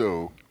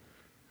so...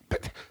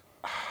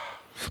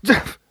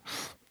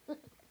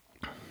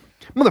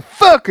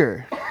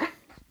 Motherfucker!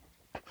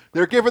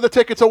 They're giving the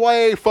tickets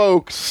away,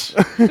 folks.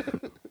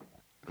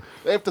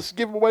 They have to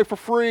give them away for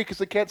free because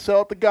they can't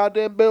sell at the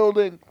goddamn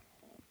building.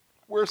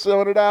 We're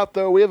selling it out,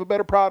 though. We have a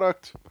better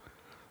product.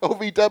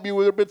 OVW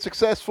would have been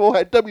successful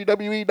had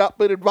WWE not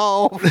been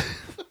involved.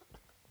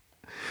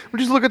 We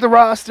just look at the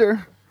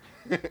roster.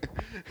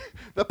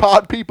 The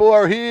pod people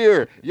are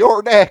here.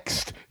 You're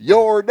next.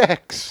 You're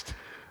next.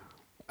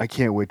 I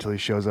can't wait till he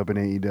shows up in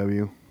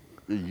AEW.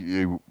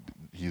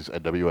 He's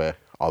NWA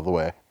all the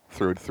way,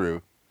 through and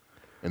through,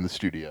 in the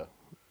studio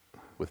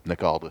with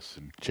Nick Aldis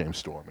and James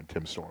Storm and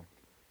Tim Storm.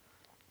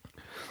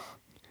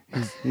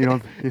 You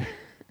don't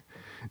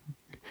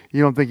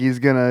think he's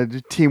gonna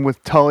team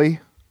with Tully?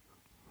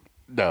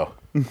 No.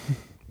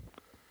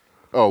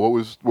 Oh,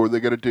 what were they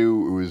gonna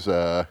do? It was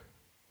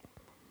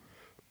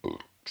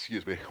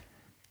excuse me.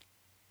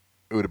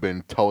 It would have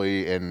been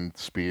Tully and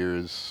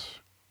Spears.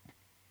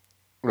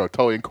 No,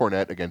 Tully and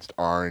Cornette against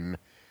Arn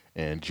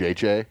and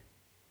JJ.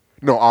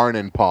 No, Arn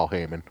and Paul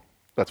Heyman.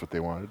 That's what they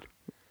wanted.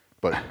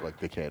 But like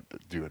they can't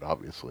do it,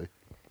 obviously.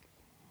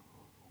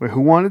 Wait,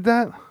 who wanted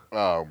that?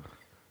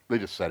 They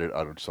just said it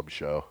on some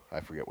show. I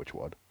forget which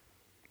one.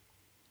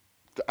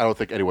 I don't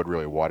think anyone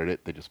really wanted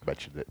it. They just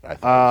mentioned it. I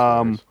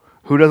think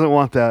who doesn't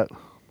want that?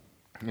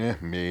 yeah,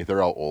 me.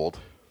 They're all old.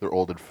 They're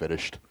old and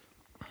finished.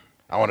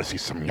 I want to see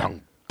some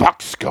young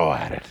bucks go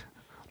at it.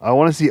 I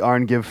want to see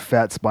Arn give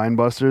fat spine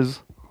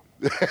busters.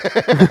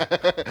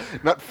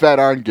 Not fat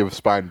Arn give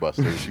spine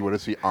busters. You want to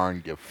see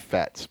Arn give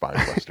fat spine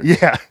busters.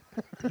 Yeah,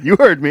 you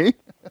heard me.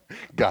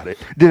 Got it.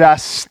 Did I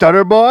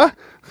stutter, boy?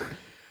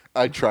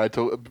 I tried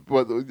to,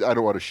 but I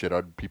don't want to shit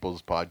on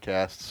people's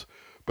podcasts,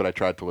 but I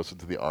tried to listen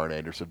to the Arn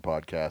Anderson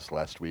podcast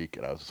last week,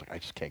 and I was just like, I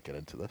just can't get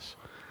into this.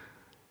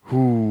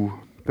 Ooh,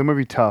 that might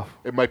be tough.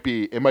 It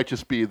might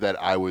just be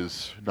that I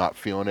was not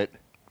feeling it,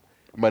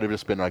 It might have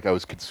just been like I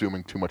was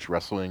consuming too much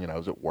wrestling and I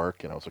was at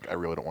work and I was like, I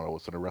really don't want to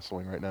listen to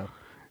wrestling right now.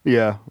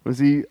 Yeah.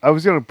 I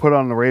was gonna put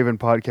on the Raven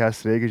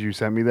podcast today because you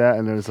sent me that,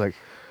 and then it's like,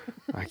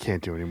 I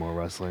can't do any more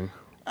wrestling.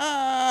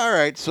 All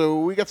right, so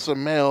we got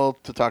some mail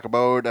to talk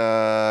about.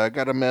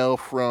 Got a mail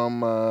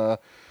from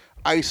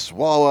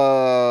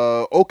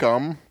Icewalla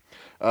Oakham.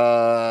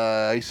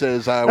 He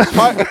says I was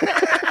fired.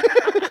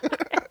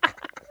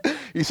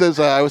 He says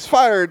I was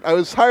fired. I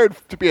was hired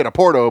to be in a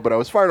porno, but I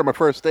was fired on my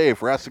first day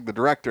for asking the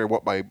director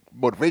what my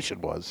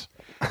motivation was.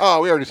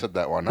 Oh, we already said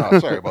that one. Oh,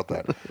 sorry about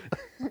that.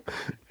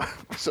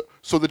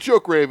 So the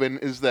joke, Raven,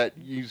 is that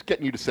he's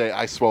getting you to say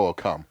 "I swallow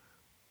cum."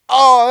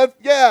 Oh,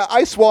 yeah,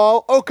 I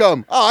swallow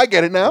Oakham. Oh, I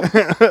get it now.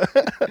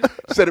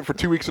 Said it for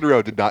 2 weeks in a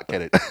row. Did not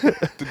get it.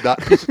 Did not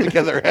piece it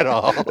together at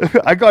all.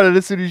 I got it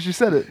as soon as you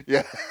said it.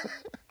 Yeah.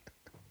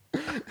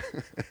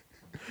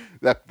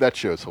 That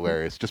show's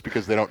hilarious. Just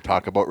because they don't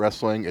talk about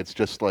wrestling, it's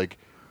just like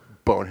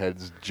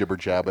boneheads jibber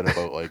jabbing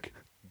about like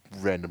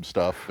random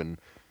stuff, and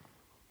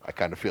I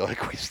kind of feel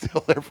like we steal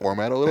their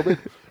format a little bit.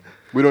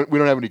 We don't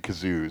have any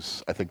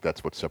kazoos. I think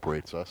that's what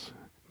separates us.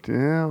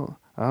 Yeah,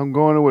 I'm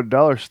going to a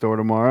dollar store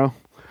tomorrow.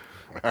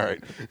 All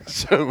right,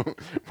 so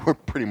we're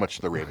pretty much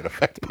the Raven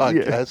Effect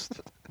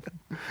podcast.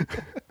 Yeah.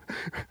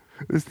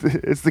 It's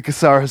the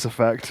Casares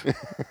effect.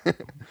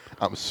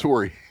 I'm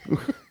sorry.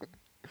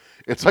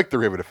 It's like the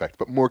Raven Effect,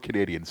 but more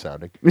Canadian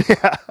sounding.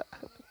 Yeah.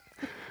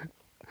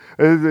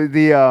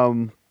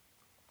 The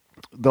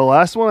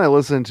last one I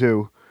listened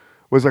to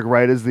was like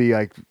right as the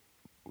like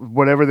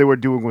whatever they were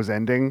doing was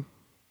ending.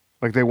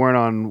 Like they weren't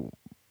on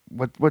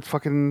what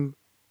fucking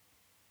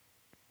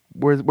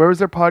where was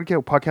their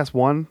podcast? Podcast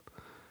 1?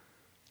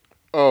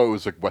 Oh, it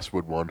was like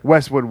Westwood One.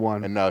 Westwood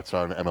 1. And now it's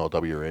on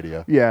MLW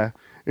radio. Yeah.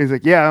 He's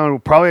like, yeah, I'll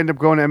probably end up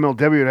going to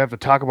MLW and have to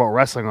talk about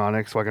wrestling on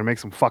it so I can make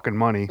some fucking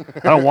money.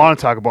 I don't want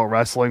to talk about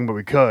wrestling, but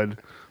we could.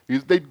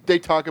 They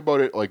talk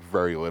about it like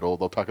very little.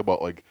 They'll talk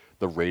about like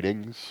the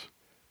ratings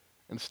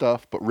and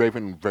stuff, but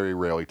Raven very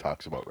rarely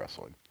talks about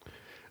wrestling.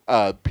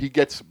 He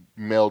gets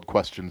mailed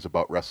questions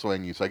about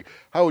wrestling. He's like,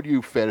 how would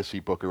you fantasy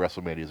book a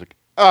WrestleMania? He's like,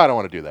 oh, I don't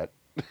want to do that.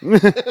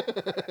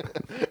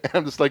 And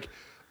I'm just like,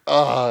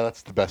 oh,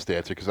 that's the best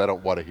answer because I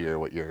don't want to hear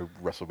what your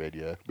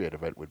WrestleMania main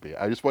event would be.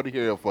 I just want to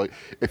hear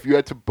if you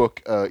had to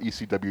book a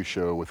ECW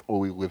show with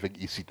only living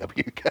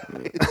ECW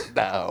guys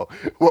now,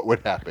 what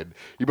would happen?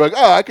 You'd be like,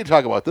 oh, I could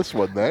talk about this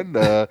one then.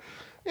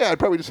 Yeah, I'd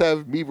probably just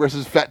have me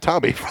versus Fat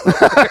Tommy.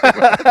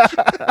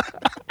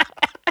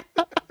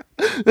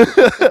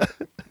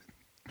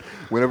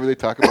 Whenever they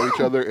talk about each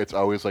other, it's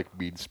always like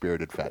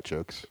mean-spirited fat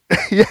jokes.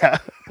 Yeah.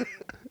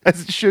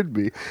 As it should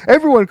be.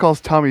 Everyone calls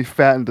Tommy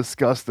fat and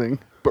disgusting.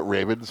 But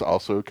Raven's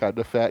also kind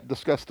of fat and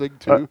disgusting,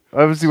 too.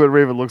 I haven't seen what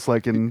Raven looks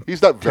like in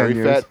He's not very 10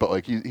 years. fat, but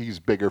like he's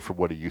bigger from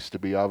what he used to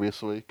be,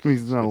 obviously.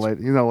 He's not a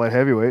light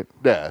heavyweight.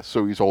 Yeah,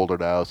 so he's older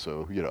now,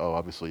 so,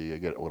 obviously you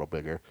get a little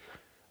bigger.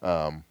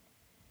 But,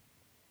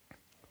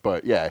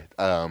 yeah,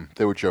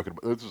 they were joking.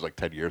 This was like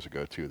 10 years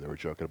ago, too. They were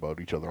joking about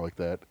each other like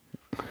that.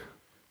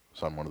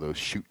 It's on one of those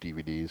shoot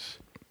DVDs.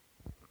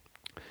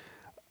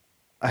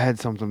 I had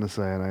something to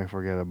say, and I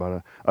forget about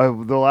it.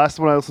 The last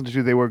one I listened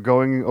to, they were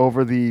going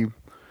over the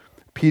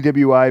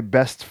PWI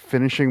best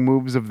finishing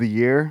moves of the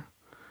year,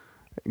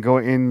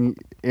 going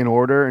in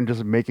order and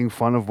just making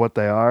fun of what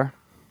they are.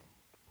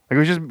 Like it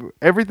was just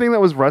everything that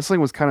was wrestling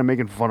was kind of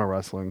making fun of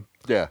wrestling.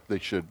 Yeah, they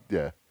should.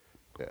 Yeah.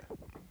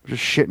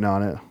 Just shitting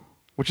on it,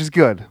 which is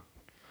good.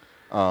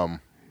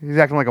 He's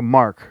acting like a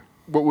mark.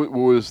 What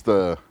was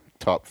the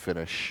top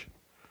finish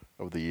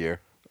of the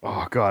year?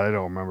 Oh God, I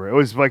don't remember. It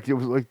was like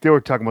they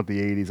were talking about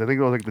the '80s. I think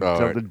it was like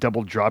right. the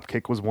double drop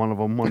kick was one of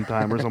them one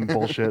time or some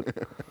bullshit.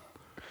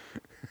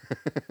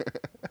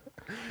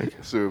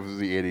 So if it was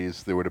the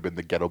 '80s, there would have been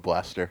the Ghetto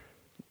Blaster.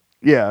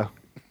 Yeah,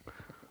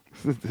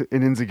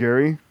 in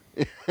Enziguri.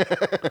 It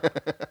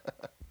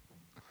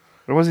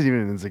wasn't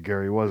even an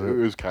Enziguri, was it? It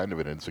was kind of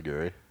an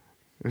Enziguri. It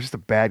was just a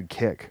bad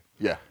kick.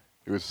 Yeah,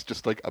 it was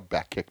just like a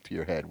back kick to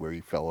your head where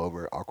you fell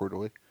over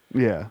awkwardly.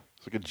 Yeah.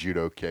 It's like a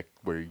judo kick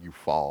where you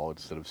fall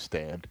instead of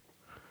stand.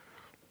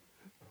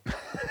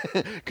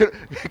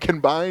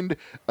 Combined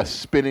a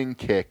spinning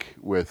kick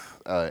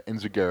with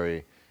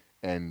Enziguri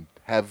and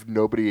have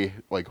nobody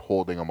like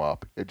holding him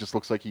up. It just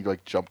looks like he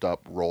like jumped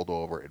up, rolled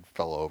over, and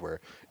fell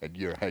over, and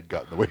your head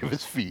got in the way of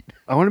his feet.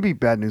 I want to be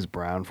Bad News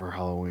Brown for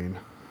Halloween.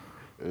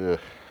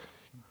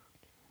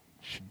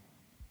 Should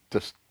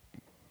just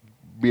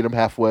meet him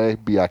halfway.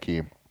 Be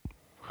Akeem.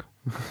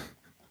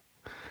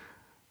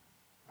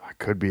 I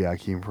could be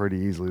Akeem pretty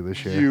easily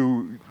this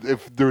year.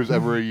 If there's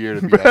ever a year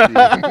to be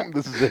Akeem,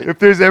 this is it. If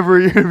there's ever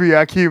a year to be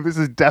Akeem, this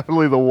is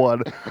definitely the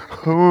one.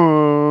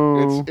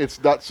 Oh.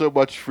 It's not so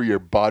much for your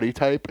body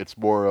type; it's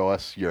more or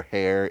less your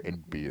hair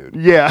and beard.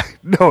 Yeah,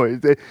 no,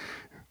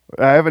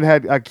 I haven't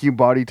had Akeem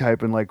body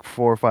type in like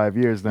 4 or 5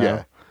 years now.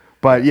 Yeah.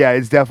 But yeah,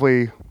 it's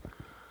definitely.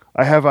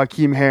 I have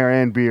Akeem hair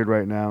and beard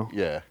right now.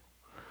 Yeah,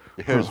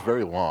 your hair is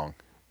very long.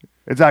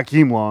 It's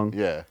Akeem long.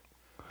 Yeah,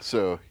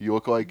 so you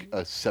look like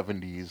a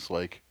 '70s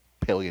like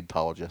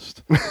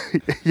paleontologist.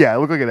 Yeah, I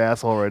look like an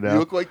asshole right You now.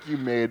 look like you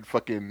made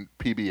fucking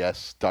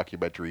PBS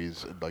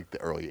documentaries in like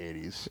the early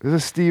 80s. There's a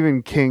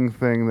Stephen King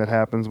thing that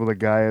happens with a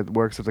guy that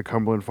works at the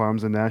Cumberland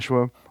Farms in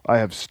Nashua. I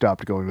have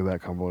stopped going to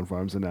that Cumberland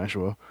Farms in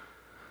Nashua.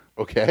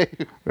 Okay?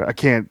 I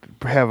can't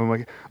have him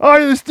like, oh,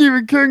 you're the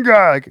Stephen King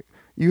guy. Like,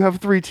 you have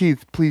 3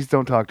 teeth. Please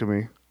don't talk to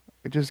me.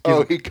 Just give.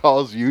 Oh, he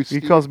calls you He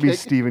Stephen calls me King?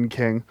 Stephen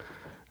King.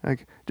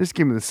 Like, just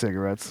give me the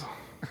cigarettes.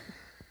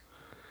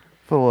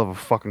 For the love of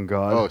fucking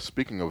God. Oh,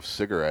 speaking of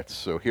cigarettes,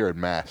 so here in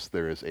Mass,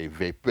 there is a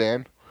vape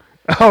ban.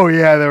 Oh,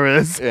 yeah, there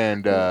is.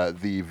 And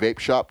the vape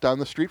shop down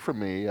the street from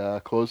me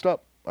closed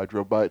up. I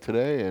drove by it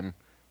today and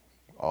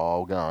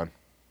all gone.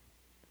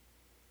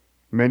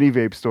 Many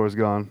vape stores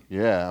gone.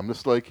 Yeah, I'm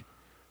just like,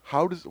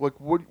 how does, like,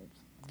 what,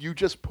 you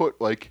just put,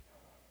 like,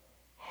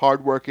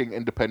 hardworking,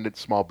 independent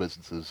small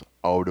businesses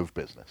out of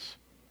business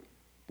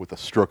with a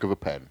stroke of a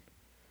pen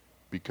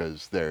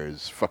because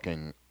there's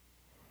fucking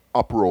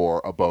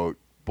uproar about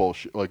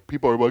bullshit. Like,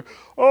 people are like,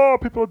 oh,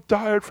 people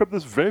died from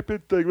this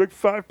vaping thing. Like,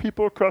 5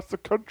 people across the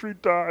country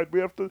died.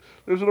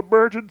 There's an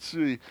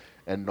emergency.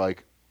 And,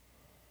 like,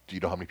 do you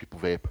know how many people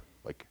vape?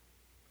 Like,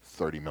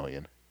 30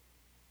 million.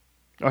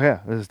 Oh, yeah,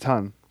 there's a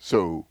ton.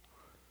 So,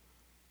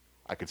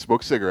 I could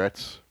smoke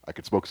cigarettes. I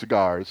could smoke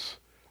cigars.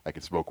 I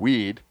could smoke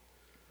weed.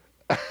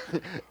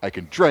 I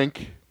can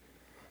drink.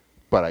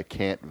 But I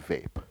can't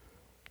vape.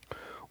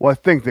 Well, I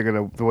think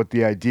what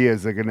the idea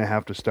is they're going to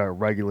have to start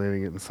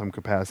regulating it in some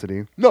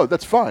capacity. No,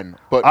 that's fine.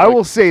 But I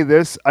will say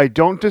this. I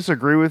don't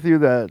disagree with you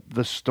that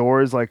the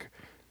stores,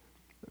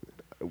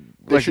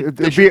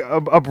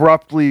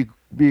 abruptly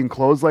being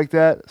closed like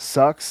that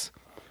sucks.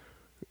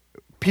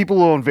 People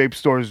who own vape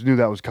stores knew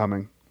that was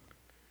coming.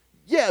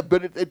 Yeah,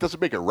 but it doesn't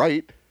make it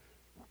right.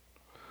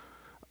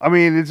 I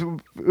mean, it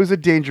was a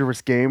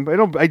dangerous game.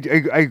 I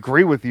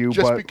agree with you.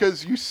 Just but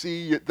because you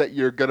see that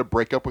you're going to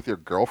break up with your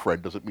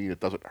girlfriend doesn't mean it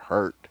doesn't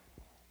hurt.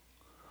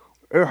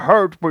 It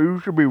hurts, but you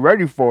should be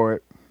ready for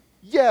it.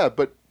 Yeah,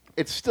 but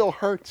it still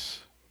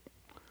hurts.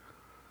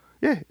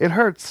 Yeah, it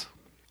hurts.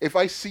 If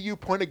I see you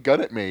point a gun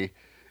at me,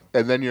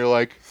 and then you're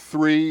like,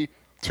 3,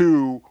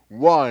 2,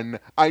 1,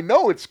 I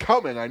know it's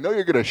coming. I know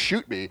you're going to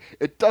shoot me.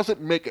 It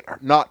doesn't make it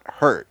not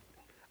hurt.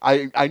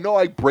 I know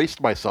I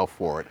braced myself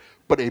for it,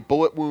 but a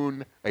bullet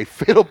wound, a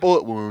fatal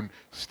bullet wound,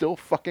 still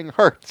fucking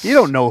hurts. You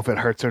don't know if it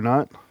hurts or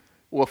not.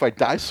 Well, if I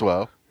die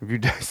slow. If you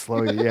die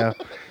slowly, yeah.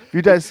 If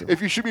you die,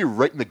 if you shoot me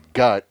right in the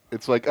gut,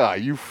 it's like,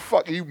 you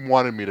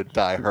wanted me to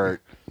die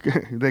hurt.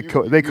 they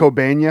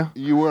Cobain you.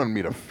 You wanted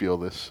me to feel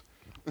this.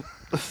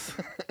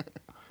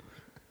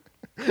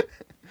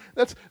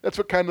 That's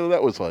what kind of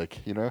that was like,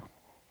 you know.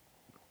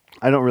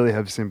 I don't really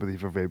have sympathy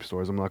for vape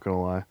stores. I'm not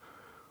gonna lie.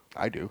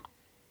 I do.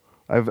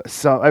 I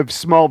have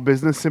small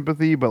business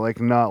sympathy, but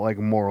not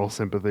moral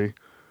sympathy.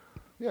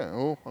 Yeah,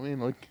 well, I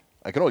mean,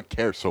 I can only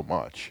care so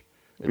much.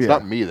 It's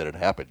not me that it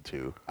happened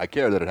to. I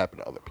care that it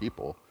happened to other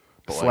people.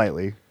 But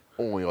slightly.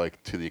 Only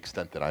to the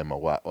extent that I'm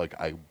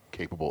I'm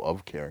capable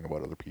of caring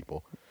about other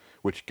people,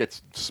 which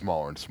gets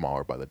smaller and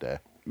smaller by the day.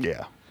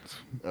 Yeah.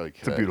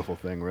 It's a beautiful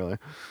thing, really.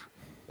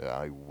 Yeah,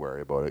 I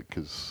worry about it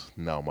because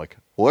now I'm like,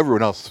 well,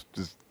 everyone else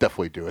is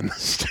definitely doing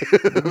this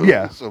too.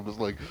 Yeah. So I'm just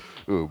like,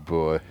 oh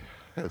boy.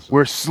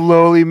 We're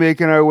slowly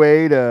making our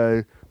way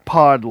to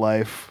pod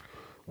life.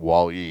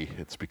 Wall-E,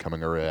 it's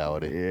becoming a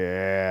reality.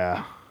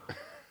 Yeah.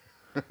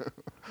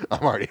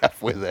 I'm already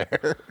halfway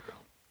there.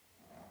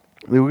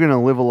 We're going to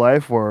live a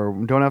life where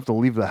we don't have to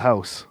leave the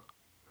house.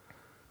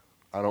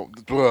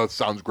 It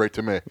sounds great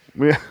to me.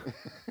 Yeah.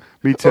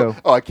 Me too.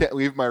 Oh, I can't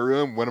leave my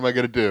room. What am I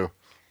going to do?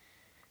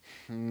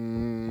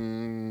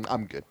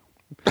 I'm good.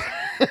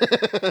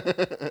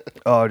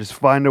 Just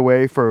find a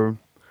way for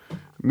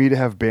me to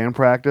have band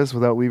practice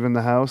without leaving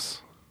the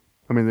house.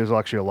 I mean, there's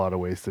actually a lot of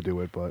ways to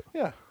do it, but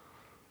yeah.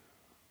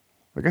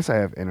 I guess I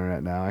have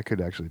internet now. I could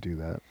actually do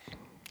that.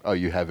 Oh,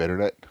 you have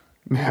internet?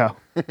 Yeah.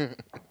 I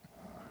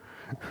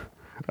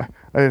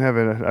didn't have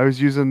internet. I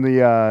was using the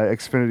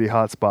Xfinity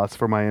hotspots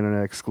for my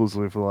internet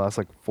exclusively for the last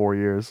 4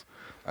 years.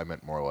 I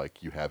meant more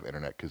like you have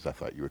internet because I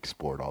thought you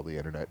explored all the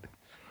internet.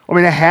 I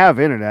mean, I have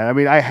internet. I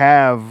mean, I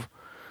have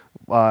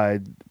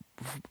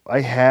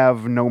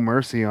No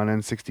Mercy on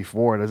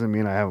N64. It doesn't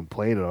mean I haven't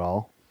played it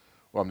all.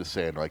 Well, I'm just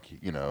saying,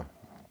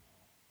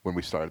 when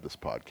we started this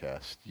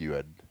podcast, you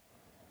had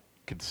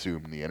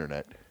consumed the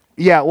internet.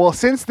 Yeah, well,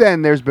 since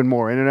then, there's been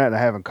more internet, and I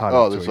haven't caught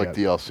up to it there's yet.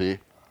 DLC?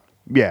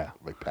 Yeah.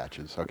 Like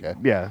patches, okay.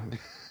 Yeah.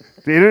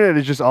 The internet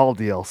is just all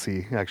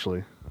DLC,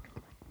 actually.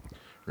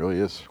 Really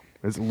is.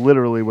 It's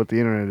literally what the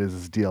internet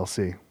is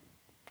DLC.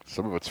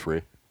 Some of it's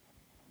free.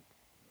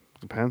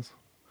 Depends.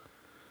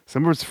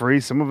 Some of it's free.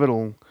 Some of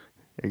it'll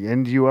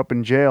end you up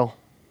in jail.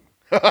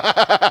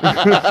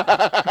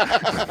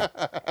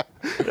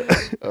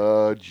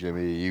 Oh,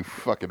 Jimmy, you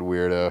fucking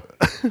weirdo.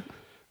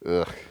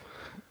 Ugh.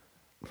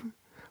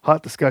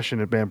 Hot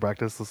discussion at band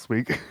practice this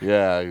week.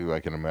 Yeah,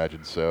 I can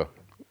imagine so.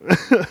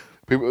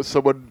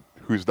 Someone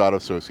who's not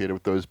associated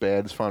with those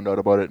bands found out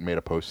about it and made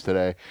a post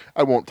today.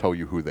 I won't tell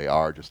you who they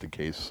are just in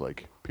case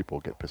people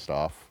get pissed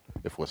off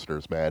if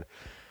listeners mad.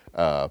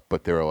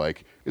 But they were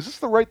like, "Is this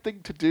the right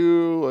thing to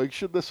do? Like,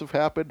 should this have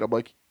happened?" I'm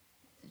like,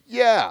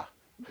 "Yeah,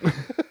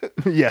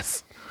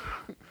 Yes.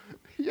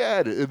 yeah."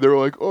 And they were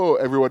like, "Oh,"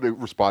 everyone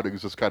responding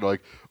is just kind of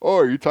like, "Oh,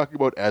 are you talking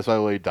about As I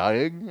Lay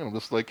Dying?" And I'm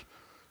just like,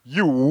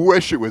 "You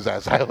wish it was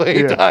As I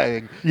Lay Yeah.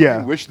 Dying.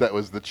 Yeah. You wish that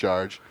was the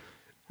charge.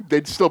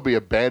 They'd still be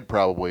a band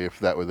probably if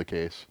that were the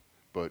case."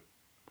 But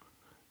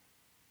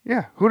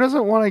Yeah. Who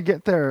doesn't want to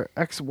get their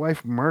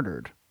ex-wife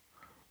murdered?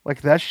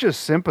 Like, that's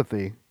just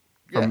sympathy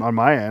yeah, on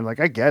my end.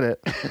 Like, I get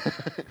it.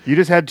 You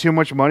just had too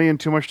much money and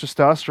too much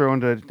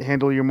testosterone to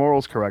handle your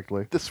morals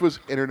correctly. this was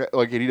internet.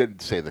 Like, and he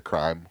didn't say the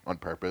crime on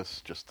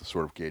purpose, just to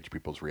sort of gauge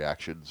people's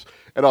reactions.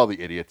 And all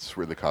the idiots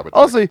were in the comments.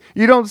 Also,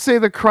 you don't say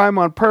the crime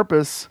on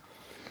purpose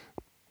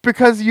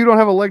because you don't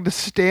have a leg to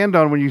stand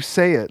on when you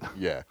say it.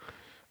 Yeah.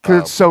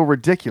 Because it's so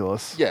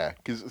ridiculous. Yeah,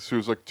 because so it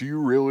was like, do you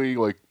really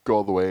like go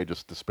all the way and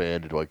just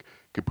disband and like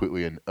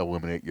completely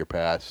eliminate your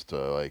past to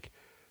like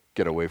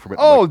get away from it?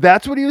 I'm Oh, like,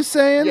 that's what he was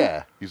saying?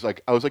 yeah. He's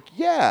like, I was like,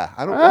 yeah,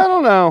 I don't I know.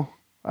 don't know.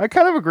 I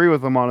kind of agree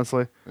with him,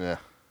 honestly. Yeah.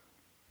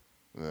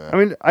 I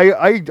mean,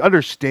 I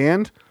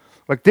understand.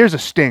 Like, there's a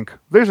stink.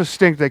 There's a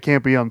stink that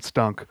can't be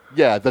unstunk.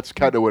 Yeah, that's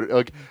kind of what.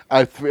 Like,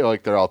 I feel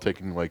like they're all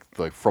taking like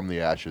from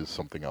the ashes,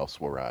 something else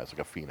will rise,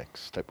 like a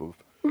phoenix type of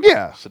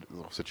Yeah.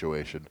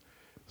 situation.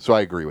 So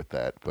I agree with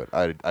that, but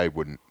I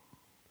wouldn't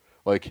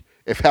like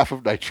if half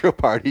of Nitro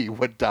Party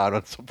went down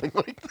on something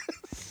like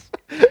this.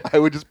 I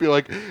would just be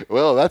like,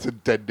 well, that's a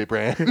dead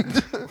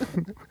brand.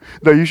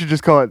 No, you should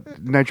just call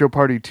it Nitro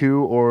Party 2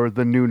 or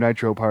the new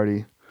Nitro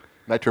Party.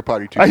 Nitro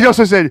Party 2. I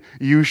also said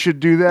you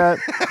should do that.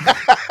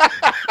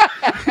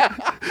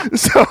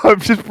 So I'm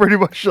just pretty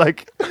much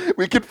like,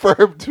 We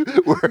confirmed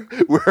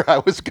where I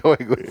was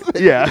going with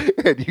it. Yeah.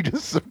 And you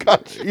just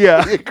subconsciously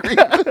Yeah. agreed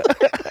with it.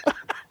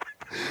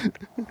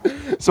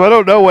 so I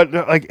don't know what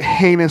like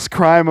heinous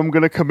crime I'm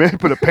gonna commit,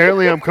 but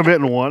apparently I'm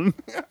committing one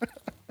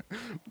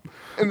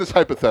In this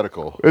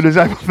hypothetical. in this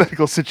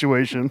hypothetical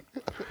situation.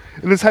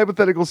 In this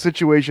hypothetical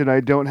situation, I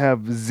don't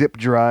have zip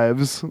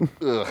drives,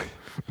 Ugh.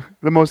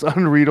 the most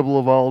unreadable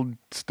of all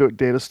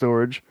data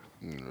storage.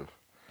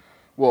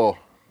 Well,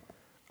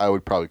 I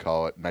would probably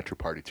call it Nitro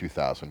Party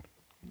 2000.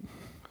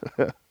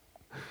 And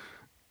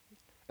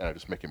I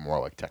just make it more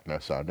like techno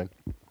sounding.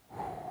 We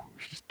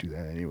should just do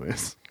that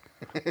anyways.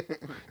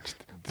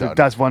 Done.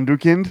 Das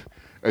Wunderkind,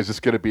 Is this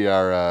going to be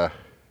our,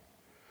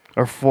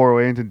 our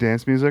foray into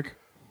dance music.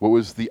 what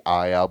was the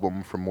I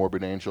album from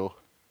Morbid Angel?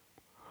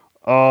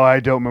 Oh, I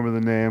don't remember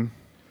the name.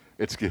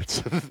 It's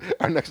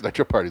our next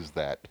Nitro Party is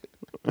that.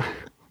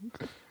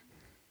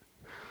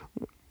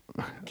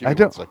 Give me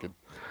 1 second.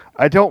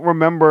 I don't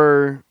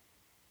remember.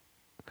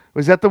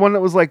 Was that the one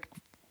that was like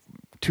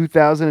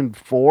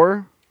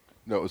 2004?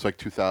 No, it was like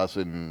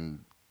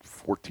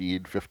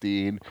 2014,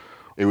 15.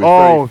 It was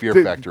very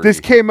Fear Factory. This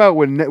came out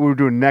when we were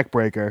doing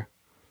Neckbreaker,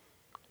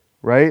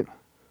 right?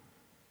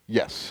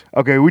 Yes.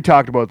 Okay, we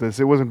talked about this.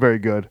 It wasn't very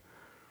good.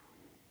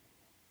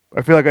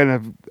 I feel like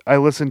I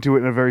listened to it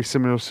in a very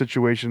similar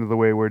situation to the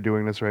way we're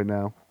doing this right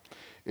now.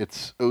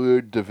 It's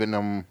Illud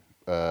Divinum,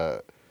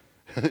 Illud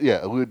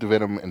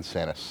Divinum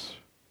Insanus.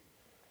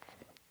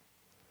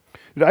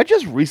 Dude, I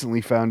just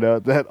recently found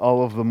out that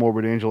all of the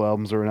Morbid Angel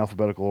albums are in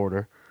alphabetical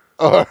order.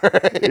 All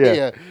right.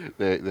 Yeah.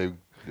 Yeah.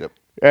 Yep.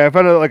 Yeah, I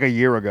found out like a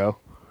year ago.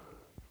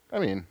 I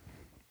mean,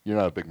 you're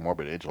not a big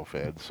Morbid Angel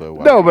fan, so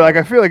why No, would but you like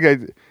know? I feel like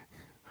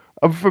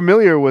I'm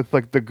familiar with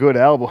like the good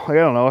album. Like, I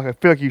don't know. I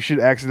feel like you should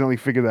accidentally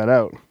figure that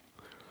out.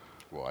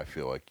 Well, I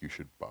feel like you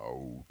should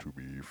bow to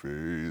me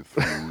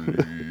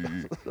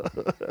faithfully.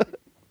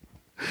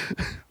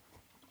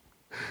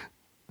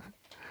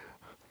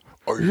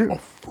 I am a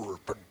for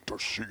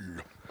fantasy.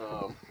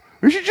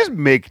 We should just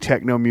make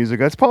techno music.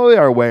 That's probably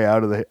our way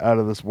out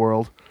of this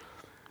world.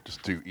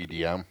 Just do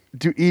EDM.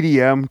 Do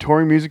EDM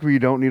touring music where you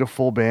don't need a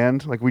full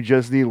band. Like we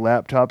just need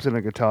laptops and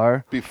a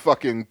guitar. Be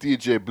fucking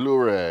DJ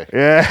Blu-ray.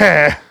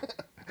 Yeah.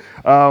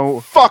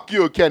 Fuck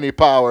you, Kenny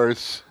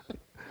Powers.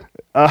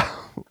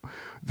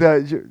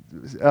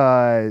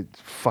 The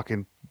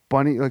fucking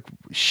bunny like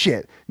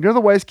shit. You know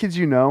the Whitest Kids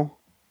You Know?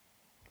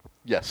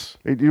 Yes.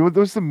 You know what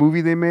was the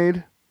movie they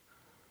made?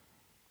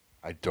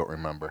 I don't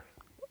remember.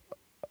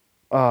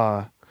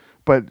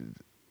 But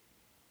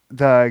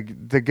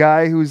the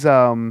guy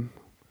who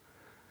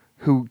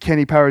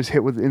Kenny Powers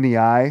hit with in the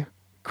eye,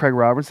 Craig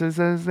Robertson, is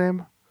that his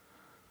name?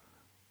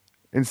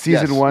 In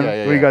season Yes. 1,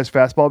 Yeah. when he got his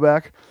fastball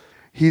back,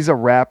 he's a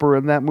rapper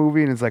in that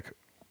movie, and it's like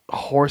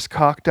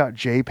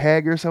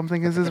horsecock.jpg or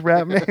something is his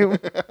rap name.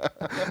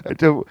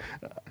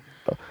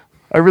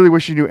 I really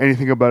wish you knew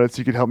anything about it so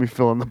you could help me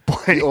fill in the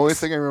blanks. The only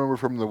thing I remember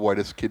from the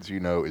Whitest Kids You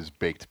Know is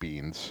baked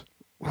beans.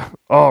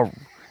 Oh,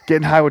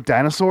 Getting High with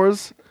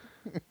Dinosaurs?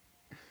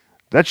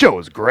 That show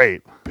was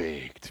great.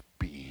 Baked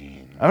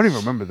beans. I don't even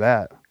remember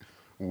that.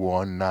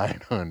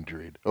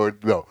 1-900 or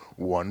no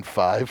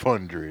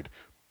 1-500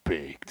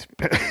 baked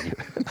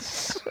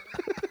beans.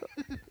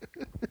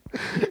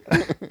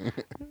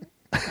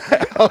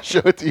 I'll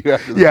show it to you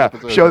after this Yeah,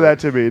 episode. show that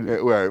to me.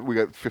 We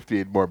got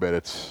 58 more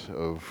minutes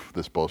of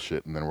this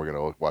bullshit, and then we're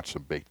going to watch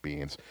some baked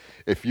beans.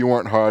 If you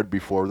weren't hard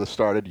before this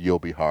started, you'll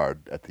be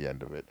hard at the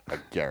end of it. I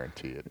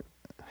guarantee it.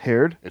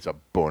 Haired? It's a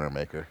boner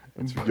maker.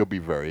 You'll be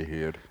very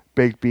haired.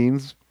 Baked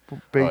beans?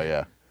 Oh,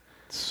 yeah.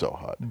 It's so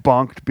hot.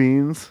 Bonked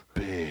beans?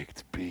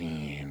 Baked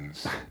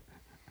beans.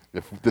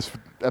 If this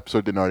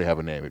episode didn't already have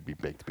a name, it'd be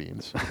Baked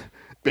Beans.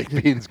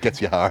 Baked Beans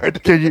gets you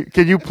hard.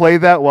 Can you play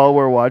that while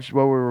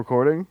we're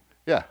recording?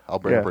 Yeah, I'll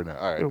bring it right now.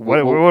 All right.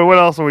 What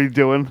else are we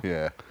doing?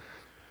 Yeah.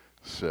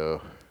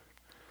 So,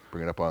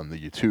 bring it up on the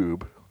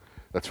YouTube.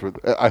 That's where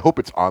I hope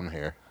it's on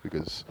here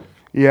because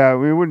Yeah,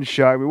 we wouldn't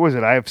shock. What was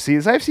it IFC?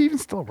 Is IFC even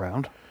still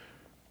around?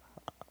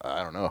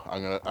 I don't know. I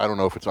don't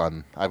know if it's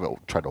on. I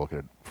haven't tried to look at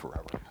it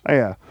forever. Oh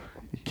yeah.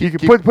 You can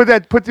put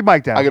the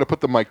mic down. I gotta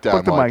put the mic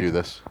down while I mic. do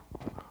this.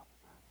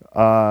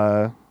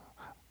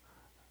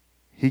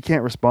 He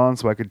can't respond,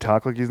 so I could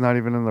talk like he's not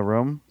even in the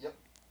room. Yep.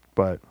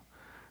 But,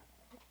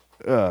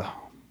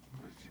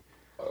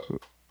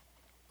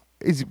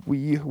 is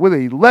with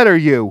a letter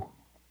U.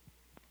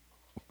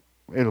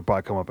 It'll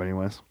probably come up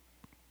anyways.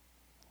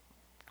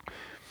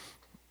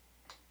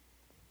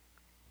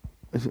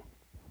 Is it?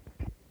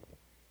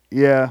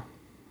 Yeah,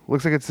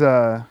 looks like it's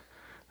Lonely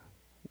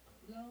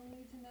tonight?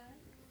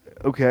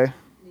 okay.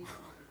 Need some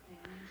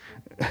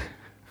companionship?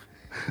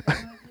 Why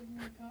not give me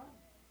a call?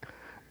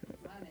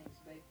 My name's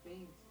Baked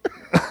Beans.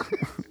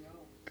 It's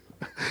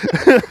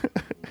yours.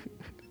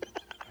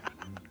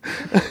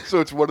 So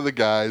it's one of the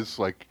guys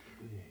like.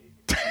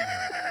 Hey,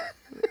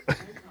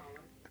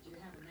 caller, do you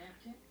have a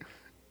napkin?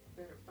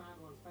 Better find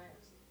one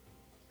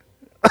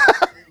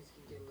fast. Things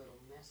can get a little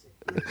messy.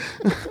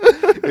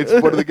 It's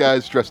one of the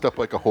guys dressed up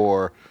like a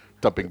whore,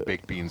 dumping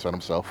baked beans on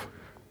himself.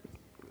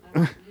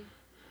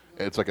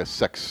 It's like a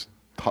sex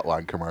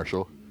hotline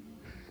commercial.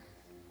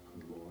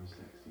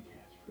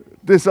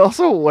 There's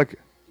also like Do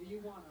you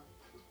want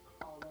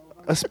to all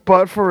over? a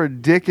spot for a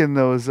dick in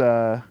those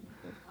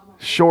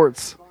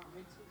shorts. Bar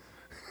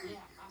mitzvahs. Yeah,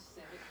 I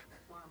said it.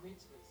 Bar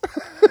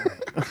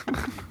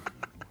mitzvahs.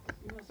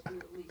 You must be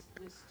at least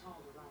this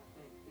tall to write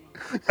baked beans.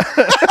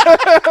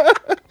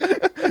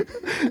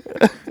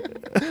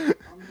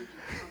 I'll make you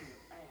turn your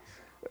ass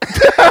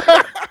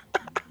out.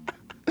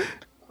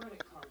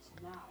 Credit cards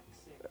not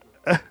accepted.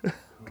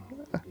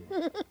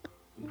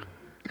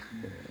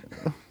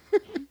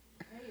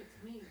 Hey,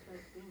 it's me,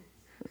 Baked Beans.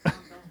 I'm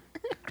back,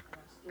 and I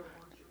still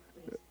want your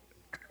business.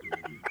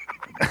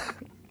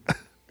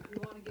 If you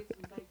want to get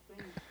some baked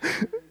beans, you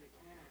need a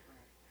can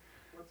opener.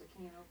 What's a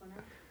can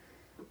opener?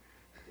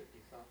 $50.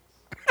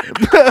 Hey,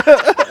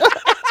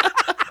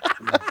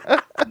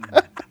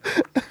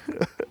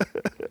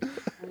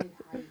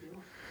 how you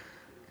doing?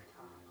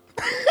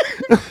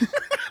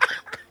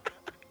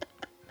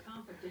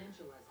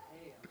 Confidential as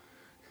hell.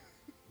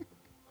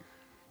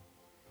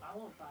 I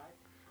won't bite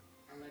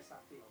unless I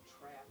feel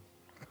trapped.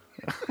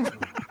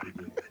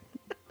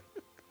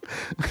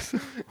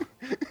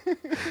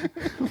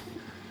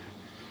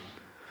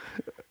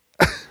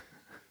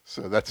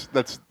 So that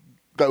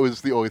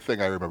was the only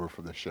thing I remember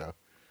from this show.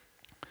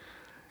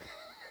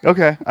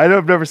 Okay,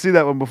 I've never seen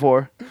that one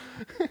before.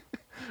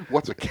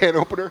 What's a can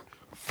opener?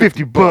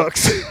 $50.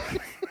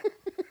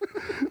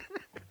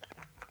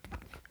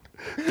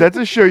 That's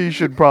a show you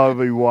should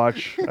probably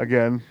watch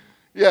again.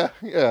 Yeah.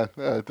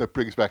 That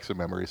brings back some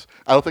memories.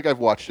 I don't think I've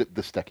watched it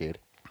this decade.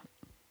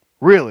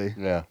 Really?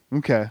 Yeah.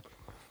 Okay.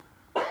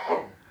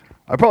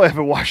 I probably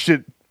haven't watched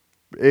it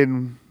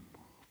in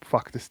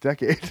this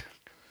decade.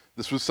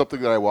 This was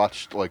something that I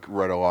watched like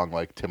right along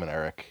like Tim and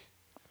Eric.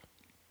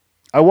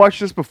 I watched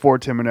this before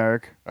Tim and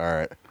Eric. All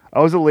right. I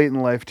was a late in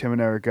life Tim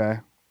and Eric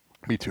guy.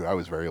 Me too. I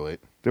was very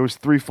late. There was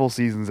 3 full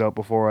seasons out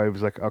before I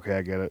was like, okay,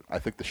 I get it. I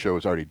think the show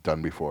was already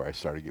done before I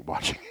started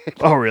watching it.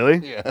 Oh, really?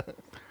 Yeah.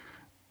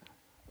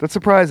 That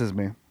surprises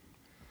me.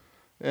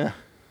 Yeah.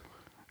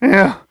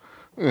 Yeah.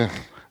 Yeah,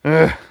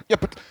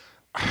 but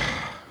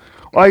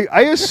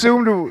I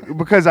assumed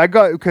because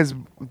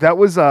that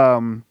was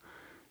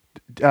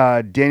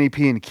Danny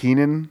P and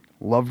Keenan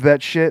loved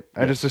that shit.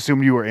 I just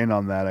assumed you were in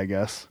on that, I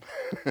guess.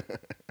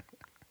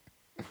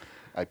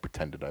 I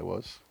pretended I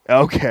was.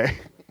 Okay.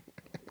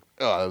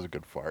 Oh, that was a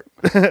good fart.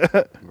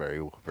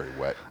 Very, very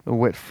wet. A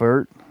wet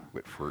fart.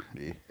 Wet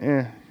farty.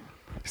 Yeah.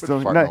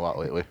 Been farting a lot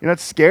lately. You're not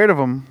scared of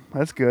them.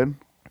 That's good.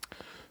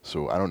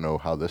 So I don't know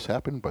how this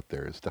happened, but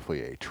there is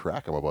definitely a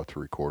track I'm about to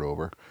record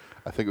over.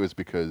 I think it was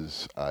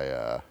because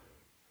I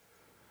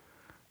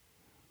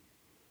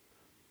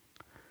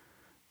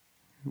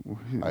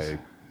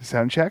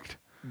Sound checked?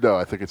 No,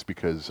 I think it's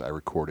because I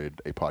recorded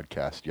a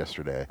podcast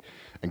yesterday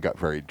and got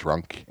very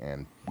drunk,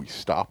 and we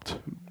stopped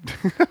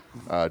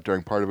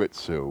during part of it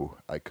so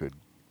I could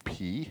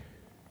pee.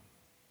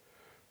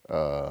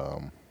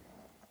 But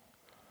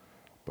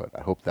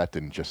I hope that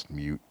didn't just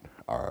mute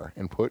our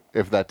input.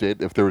 If that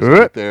did, if there was a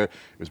mute there,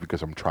 it was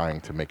because I'm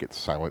trying to make it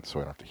silent so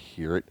I don't have to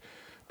hear it.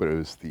 But it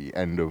was the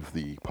end of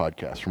the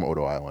podcast from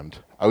Odo Island.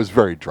 I was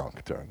very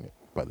drunk during it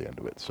by the end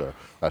of it, so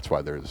that's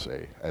why there's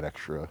an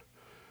extra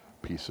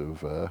piece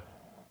of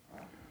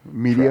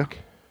media. track.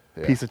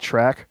 Yeah. Piece of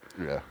track.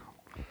 Yeah.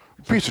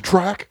 Piece of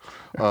track.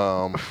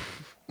 Yeah.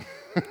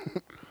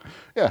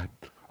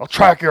 I'll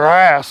track your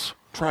ass.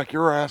 Track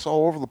your ass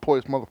all over the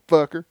place,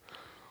 motherfucker.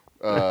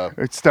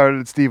 It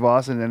started at Steve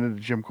Austin and ended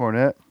at Jim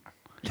Cornette.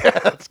 Yeah,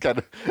 that's kind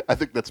of. I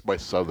think that's my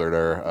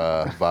southerner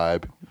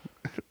vibe.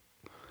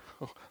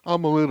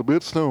 I'm a little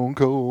bit stone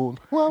cold.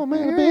 Well, I'm a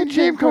little bit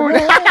Jim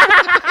Cornette.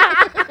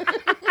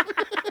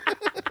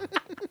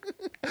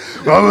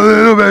 I'm a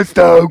little bit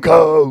stone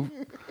cold.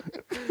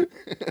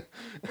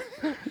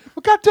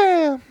 Well,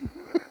 goddamn.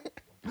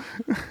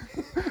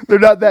 They're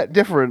not that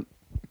different.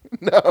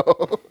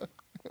 No.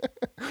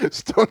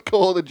 Stone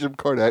Cold and Jim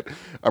Cornette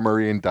are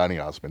Marie and Donny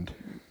Osmond.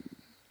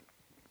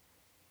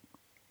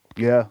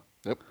 Yeah.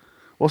 Yep.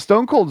 Well,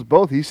 Stone Cold's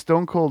both. He's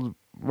Stone Cold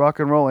rock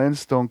and roll and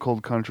Stone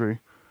Cold country.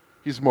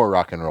 He's more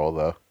rock and roll,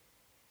 though.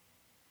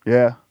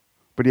 Yeah.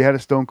 But he had a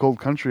Stone Cold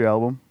country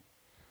album.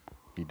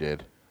 He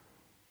did.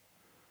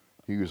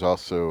 He was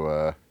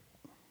also.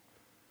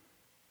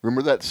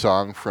 Remember that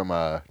song from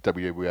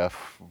WWF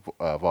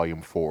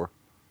Volume 4?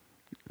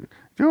 Do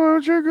you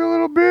want to drink a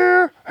little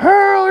beer?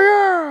 Hell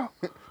yeah!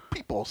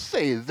 People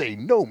say they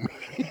know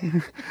me.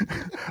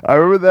 I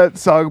remember that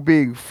song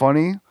being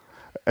funny.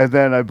 And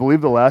then I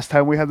believe the last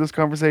time we had this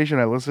conversation,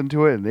 I listened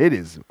to it, and it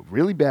is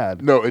really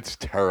bad. No, it's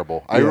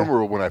terrible. I Yeah.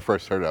 remember when I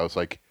first heard it, I was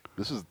like,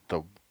 this is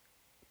the...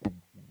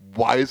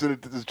 Why isn't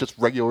it this just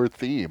regular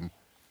theme?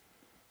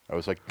 I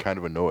was like kind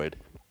of annoyed.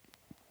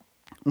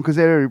 Because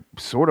they already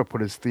sort of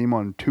put his theme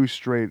on 2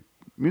 straight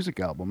music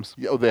albums.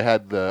 Yeah, they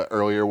had the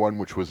earlier one,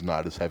 which was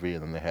not as heavy,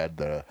 and then they had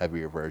the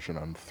heavier version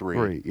on 3.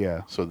 3,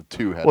 yeah. So the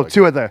 2 had Well, like...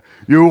 2 at the,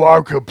 you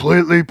are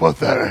completely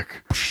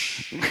pathetic.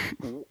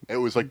 It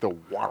was like the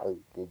wow,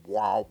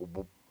 wow,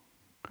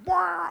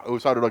 wow.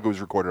 It sounded like it was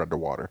recorded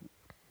underwater.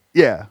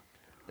 Yeah.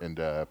 And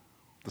the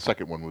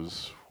second one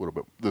was a little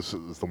bit... This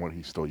is the one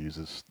he still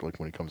uses, like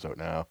when he comes out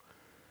now,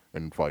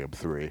 in Volume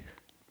 3.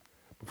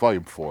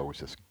 Volume 4 was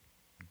just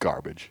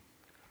garbage.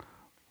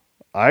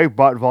 I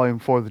bought Volume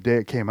 4 the day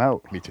it came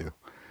out. Me too.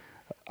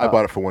 I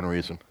bought it for one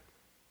reason.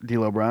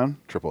 D'Lo Brown?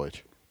 Triple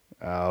H.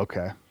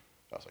 Okay.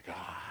 I was like,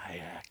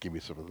 yeah, give me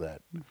some of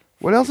that.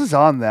 What else is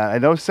on that? I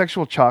know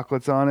Sexual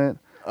Chocolate's on it.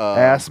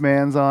 Ass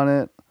Man's on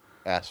it.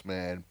 Ass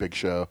Man, Big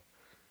Show.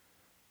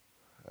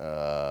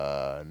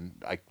 I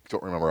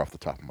don't remember off the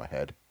top of my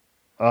head.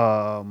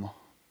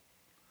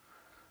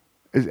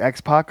 Is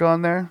X-Pac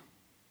on there?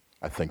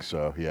 I think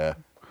so, yeah.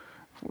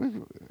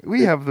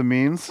 We have the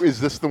means.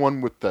 Is this the one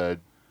with the...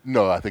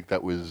 No, I think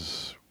that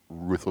was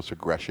Ruthless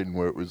Aggression,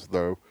 where it was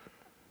the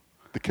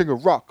King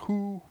of Rock.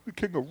 Who? The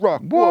King of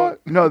Rock.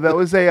 What? No, that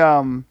was a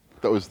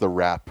That was the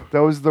rap. that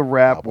was the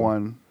rap Album.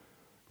 one.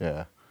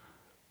 Yeah.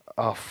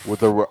 Oh,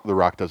 With the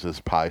Rock does his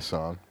pie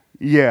song.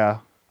 yeah.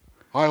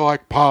 I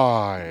like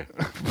pie.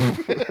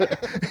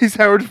 He's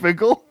Howard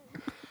Finkel.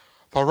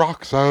 The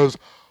Rock says,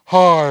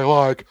 I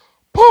like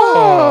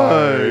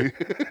pie.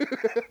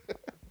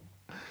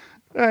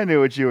 I knew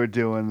what you were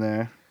doing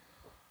there.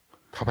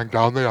 Coming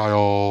down the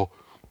aisle.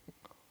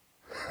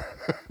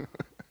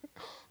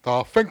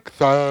 The Fink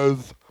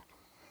says.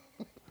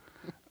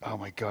 Oh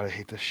my god, I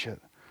hate this shit.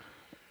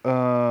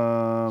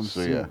 So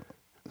see- yeah,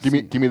 give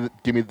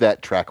me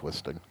that track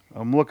listing.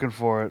 I'm looking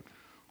for it.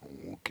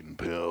 Looking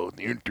pal,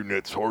 the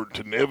internet's hard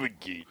to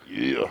navigate.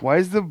 Yeah. Why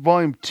is the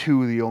volume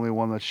 2 the only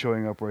one that's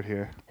showing up right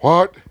here?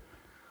 What?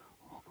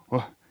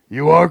 Well,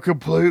 you are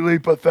completely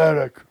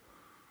pathetic.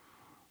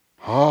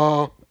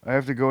 Huh? I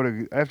have to go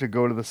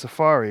to the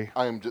Safari.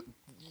 I am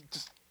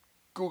just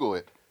Google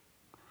it.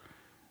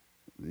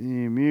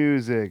 The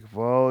music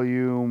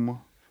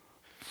volume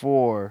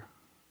 4.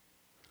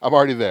 I'm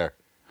already there.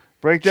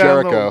 Break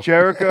down the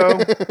Jericho.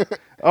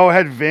 Oh, it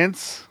had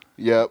Vince.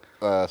 Yep.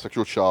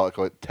 Sexual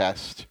Chocolate,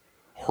 Test,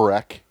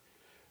 Wreck.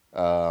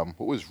 What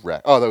was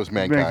Wreck? Oh, that was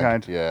Mankind.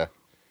 Mankind. Yeah.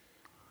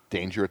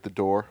 Danger at the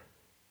Door.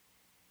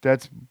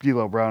 That's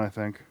D'Lo Brown, I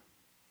think.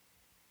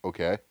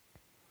 Okay.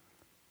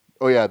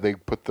 Oh yeah, they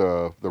put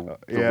the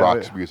yeah,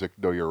 Rock's but- music,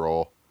 Know Your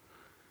Role.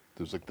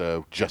 There's like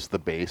just the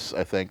bass,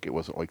 I think. It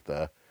wasn't like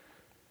it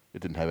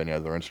didn't have any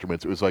other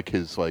instruments. It was like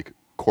his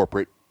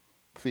corporate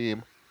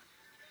theme.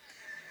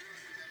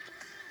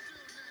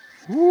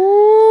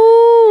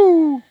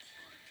 Woo!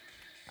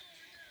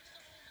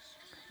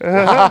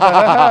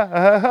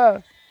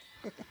 Oh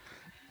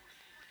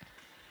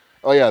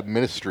yeah,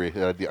 Ministry,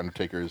 the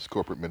Undertaker's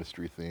corporate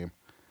Ministry theme.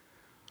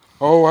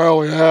 Oh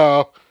hell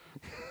yeah!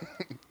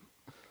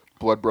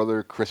 Blood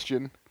Brother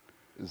Christian,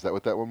 is that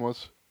what that one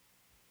was?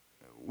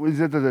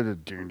 Was it the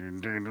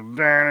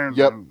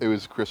Yep, it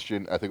was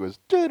Christian. I think it was.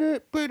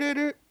 I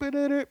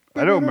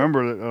don't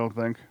remember it, I don't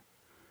think.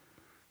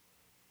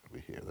 Let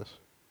me hear this.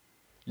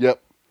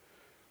 Yep.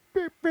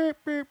 Beep, beep,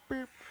 beep,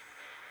 beep.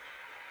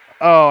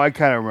 Oh, I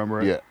kind of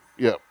remember it. Yeah,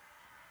 yep.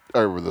 I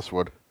remember this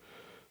one.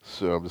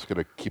 So I'm just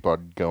going to keep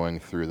on going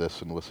through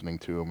this and listening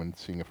to them and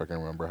seeing if I can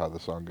remember how the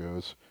song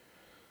goes.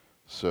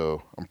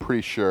 So I'm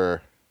pretty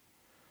sure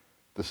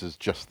this is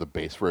just the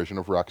bass version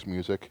of Rock's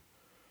music.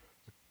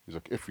 He's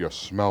like, if you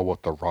smell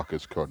what the Rock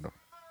is cooking.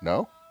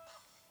 No?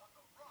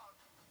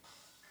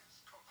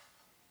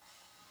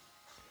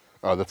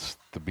 Oh, that's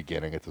the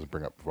beginning. It doesn't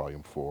bring up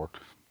volume 4.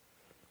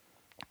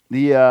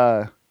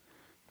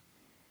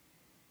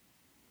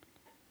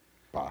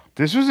 Bah.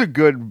 This was a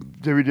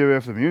good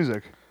WWF the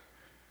music.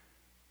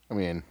 I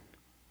mean,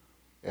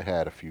 it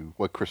had a few.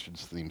 Like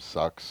Christian's theme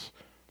sucks.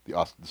 The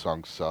Austin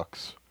song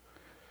sucks.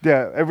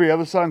 Yeah, every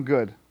other song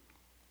good.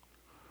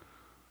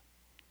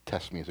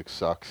 Test music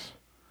sucks.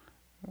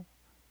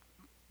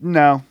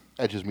 No.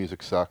 Edge's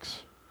music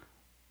sucks.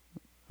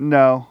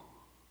 No.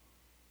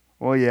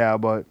 Well, yeah,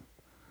 but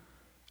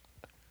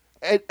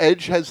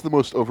Edge has the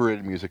most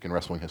overrated music in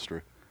wrestling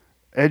history.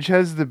 Edge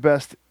has the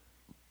best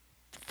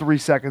 3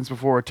 seconds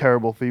before a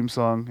terrible theme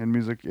song in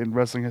music in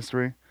wrestling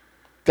history.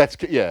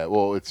 Yeah.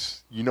 Well,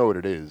 it's you know what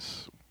it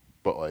is,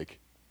 but like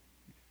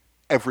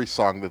every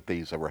song that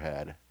they've ever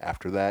had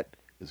after that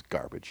is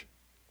garbage.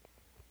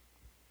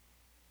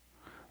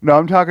 No,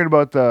 I'm talking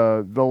about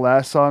the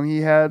last song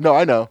he had. No,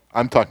 I know.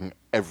 I'm talking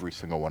every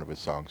single one of his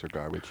songs are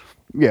garbage.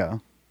 Yeah.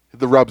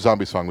 The Rob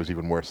Zombie song was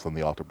even worse than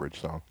the Alter Bridge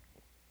song,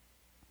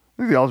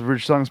 I think the Alter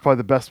Bridge song is probably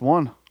the best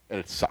one. and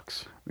it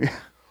sucks. Yeah.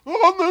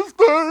 On this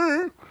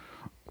day,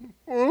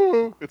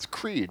 it's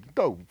Creed.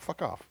 No,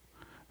 fuck off.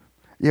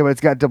 Yeah, but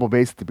it's got double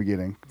bass at the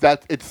beginning.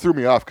 That it threw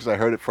me off because I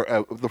heard it for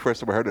the first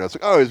time I heard it. I was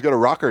like, oh, he's got a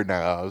rocker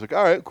now. I was like,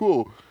 all right,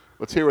 cool.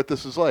 Let's hear what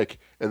this is like.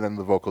 And then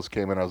the vocals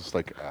came in. I was just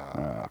like,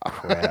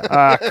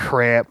 Crap.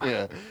 Crap.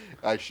 yeah,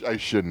 I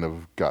shouldn't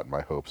have gotten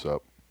my hopes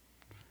up.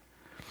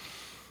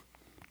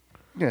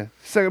 Yeah.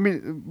 So, I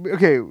mean,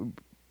 okay.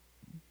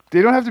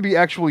 They don't have to be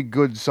actually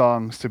good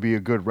songs to be a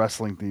good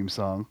wrestling theme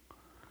song.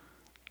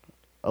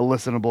 A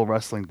listenable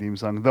wrestling theme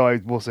song. Though I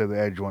will say the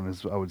Edge one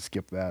is, I would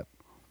skip that.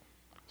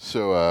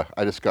 So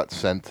I just got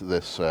sent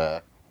this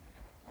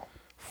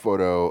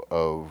photo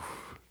of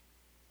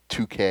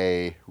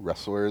 2K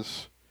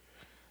wrestlers.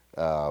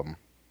 All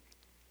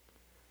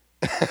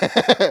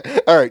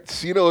right,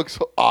 Cena looks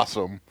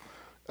awesome.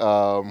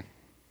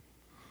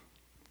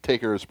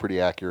 Taker is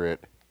pretty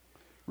accurate.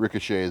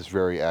 Ricochet is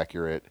very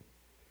accurate.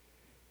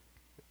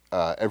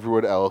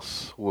 Everyone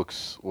else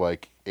looks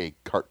like a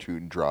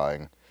cartoon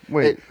drawing.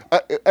 Wait.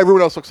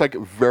 Everyone else looks like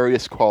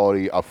various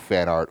quality of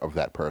fan art of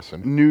that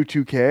person. New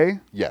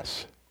 2K?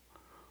 Yes.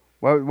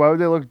 Why would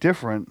they look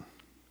different?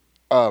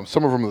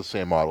 Some of them are the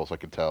same models, I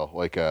can tell.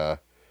 Like,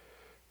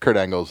 Kurt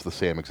Angle's the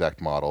same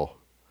exact model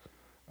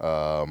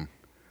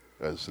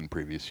as in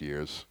previous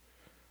years.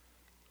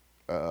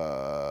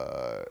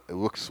 It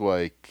looks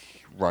like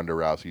Ronda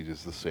Rousey's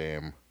is the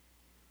same.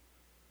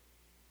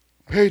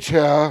 Paige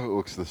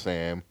looks the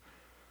same.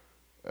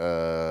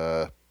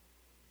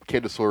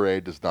 Candice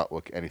LeRae does not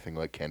look anything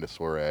like Candice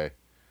LeRae.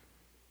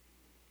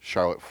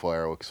 Charlotte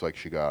Flair looks like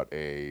she got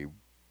a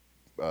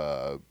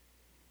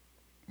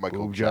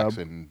Michael Boob job.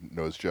 Jackson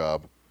nose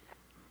job.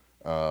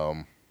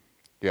 Yeah,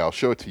 I'll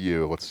show it to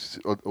you.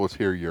 Let's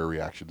hear your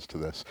reactions to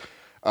this.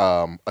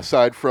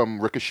 Aside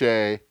from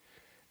Ricochet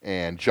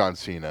and John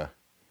Cena,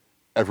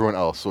 everyone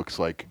else looks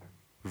like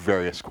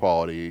various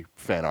quality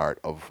fan art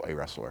of a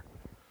wrestler.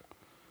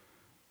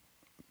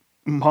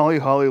 Molly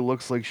Holly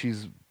looks like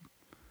she's...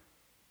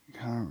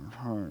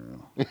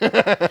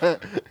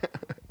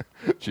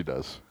 She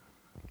does.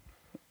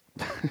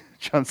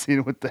 John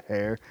Cena with the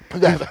hair.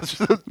 Yeah, that's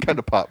kind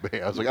of popped me.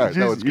 I was like, all right,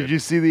 that was good. Did you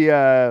see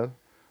the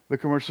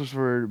commercials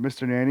for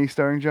Mr. Nanny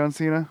starring John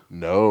Cena?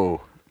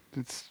 No.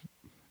 It's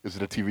Is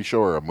it a TV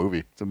show or a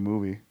movie? a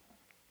movie.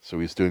 So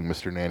he's doing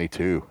Mr. Nanny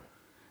too.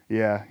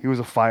 Yeah, he was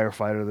a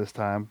firefighter this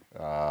time.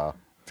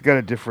 It's got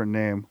a different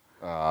name.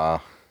 I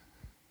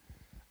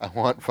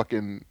want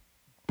fucking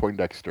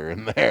Poindexter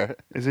in there.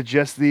 Is it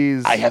just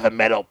these? I have a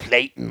metal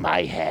plate in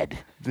my head.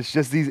 It's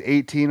just these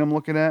 18 I'm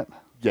looking at.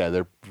 Yeah,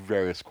 they're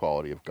various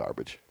quality of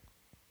garbage.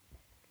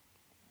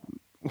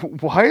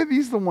 Why are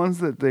these the ones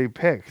that they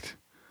picked?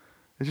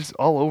 It's just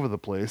all over the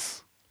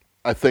place.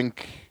 I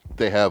think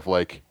they have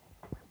like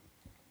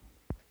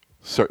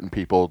certain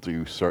people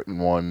do certain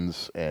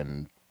ones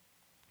and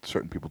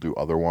certain people do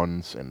other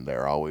ones, and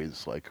they're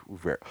always like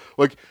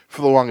like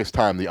for the longest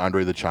time the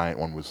Andre the Giant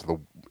one was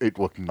it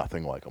looked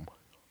nothing like him.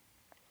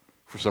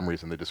 For some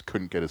reason they just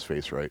couldn't get his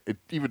face right. It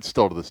even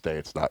still to this day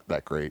it's not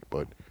that great,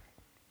 but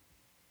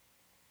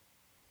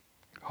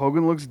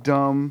Hogan looks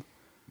dumb.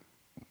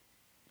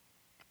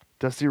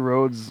 Dusty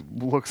Rhodes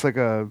looks like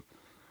a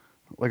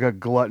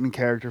glutton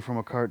character from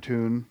a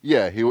cartoon.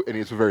 yeah, he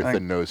has a very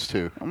thin nose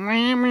too.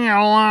 Leave me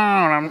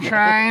alone. I'm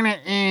trying to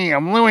eat.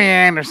 I'm Louis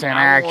Anderson,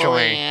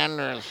 actually.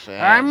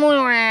 I'm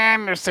Louis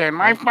Anderson.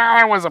 My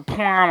father was a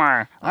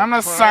plumber. I'm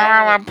the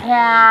son of a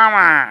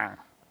plumber.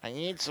 I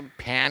need some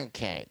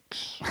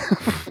pancakes.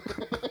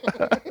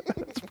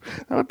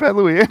 Not bad,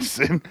 Louis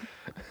Anderson.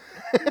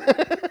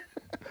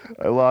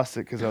 I lost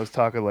it because I was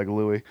talking like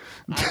Louis.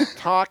 I'm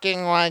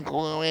talking like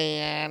Louis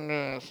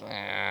Anderson.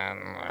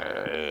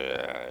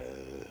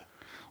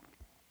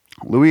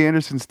 Louis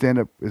Anderson's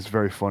stand-up is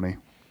very funny.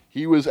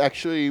 He was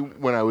actually,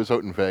 when I was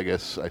out in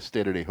Vegas, I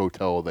stayed at a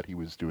hotel that he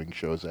was doing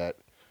shows at.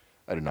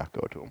 I did not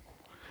go to him.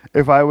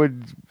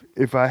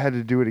 If I had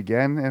to do it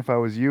again, if I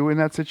was you in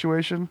that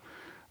situation,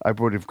 I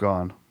would have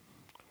gone.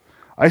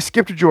 I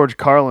skipped George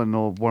Carlin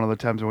one of the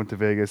times I went to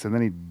Vegas, and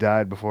then he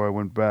died before I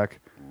went back.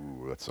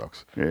 Ooh, that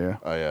sucks. Yeah,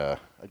 I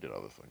did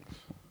other things.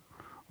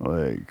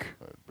 like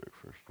I had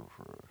breakfast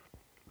for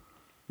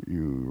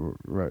you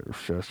right,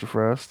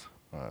 Chesterfest.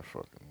 I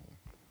fucking.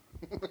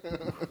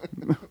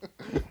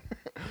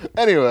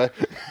 Anyway,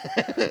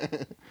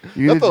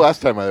 You not did- the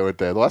last time I went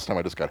there. The last time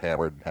I just got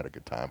hammered and had a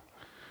good time.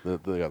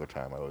 The other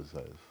time I was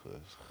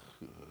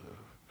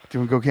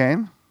Doing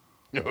cocaine?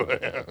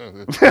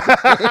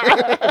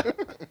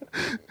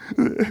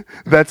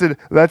 That's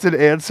an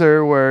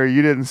answer where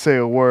you didn't say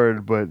a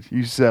word, but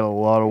you said a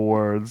lot of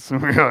words.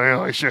 I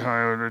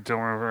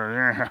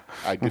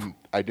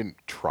didn't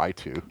try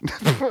to.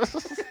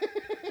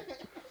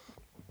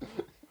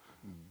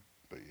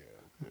 But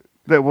yeah,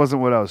 That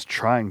wasn't what I was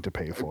trying to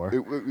pay for.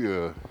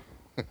 yeah.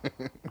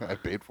 I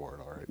paid for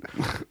it, all right.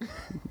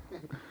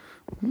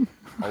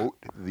 Out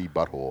the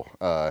butthole.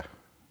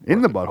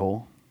 In the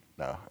butthole.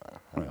 No,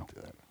 I don't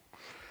do that.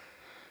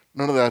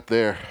 None of that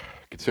there.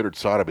 Considered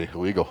sodomy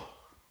illegal.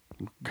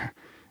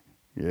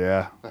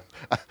 Yeah.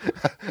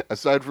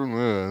 Aside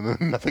from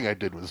nothing I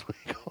did was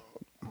legal.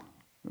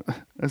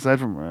 Aside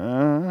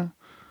from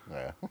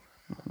Yeah.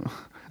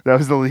 that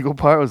was the legal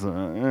part. Was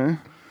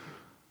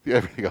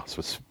Everything else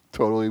was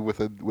totally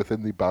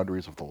within the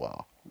boundaries of the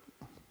law.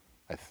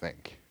 I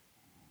think.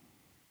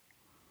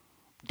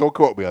 Don't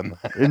quote me on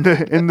that.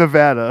 in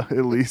Nevada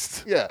at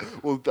least. Yeah,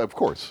 well, of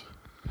course.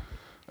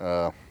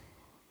 My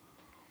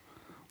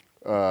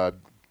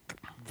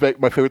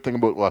favorite thing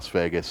about Las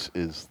Vegas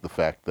is the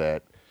fact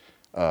that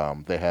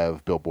they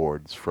have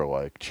billboards for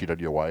like cheat on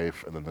your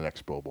wife, and then the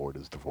next billboard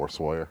is divorce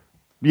lawyer.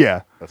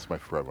 Yeah. That's my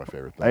favorite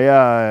thing.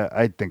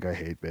 I think I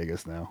hate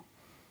Vegas now.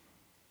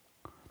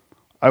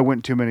 I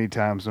went too many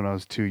times when I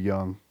was too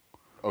young.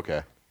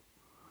 Okay.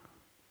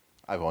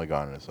 I've only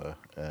gone as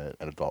an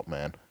adult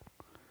man.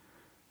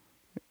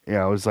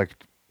 Yeah, I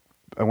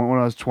went when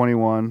I was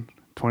 21,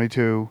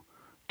 22,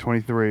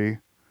 23,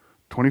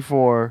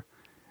 24,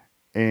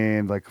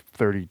 and like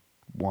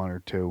 31 or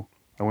 2.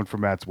 I went for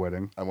Matt's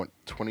wedding. I went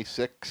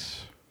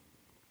 26,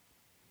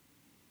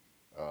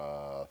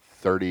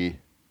 30,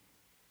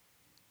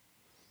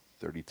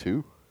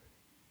 32.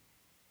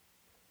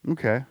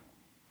 Okay.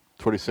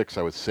 26,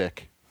 I was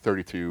sick.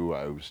 32,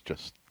 I was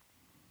just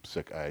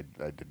sick. I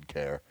didn't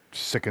care.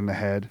 Sick in the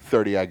head.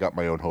 30, I got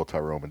my own hotel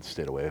room and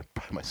stayed away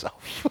by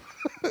myself.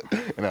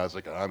 And I was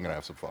like, I'm going to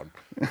have some fun.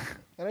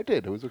 And I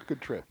did. It was a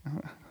good trip.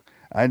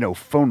 I know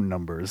phone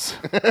numbers.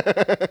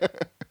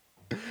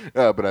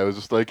 Yeah, but I was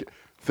just like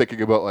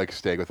thinking about like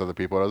staying with other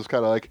people. And I was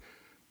kind of like,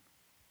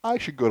 I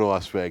should go to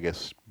Las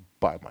Vegas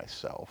by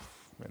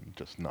myself and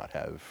just not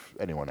have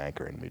anyone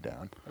anchoring me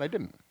down. And I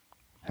didn't.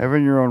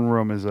 Having your own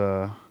room is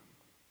a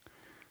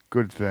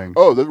good thing.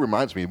 Oh, that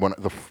reminds me. When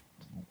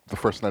the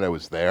first night I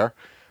was there,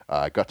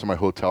 I got to my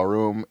hotel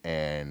room,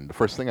 and the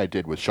first thing I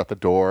did was shut the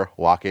door,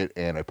 lock it,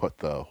 and I put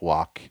the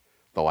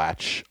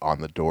latch on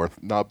the door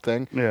knob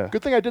thing. Yeah.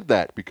 Good thing I did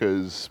that,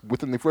 because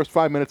within the first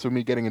 5 minutes of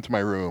me getting into my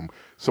room,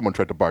 someone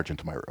tried to barge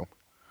into my room.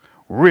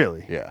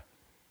 Really? Yeah.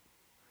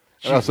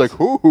 And I was like,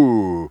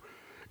 ooh,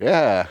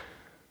 yeah,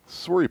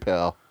 sorry,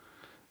 pal.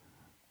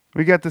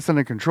 We got this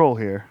under control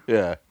here,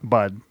 Yeah.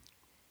 bud.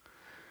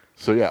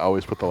 So, yeah,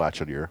 always put the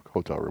latch on your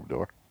hotel room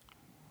door.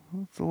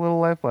 It's a little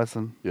life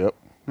lesson. Yep.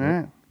 All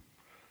right.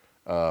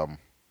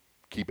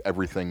 Keep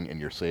everything in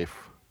your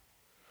safe,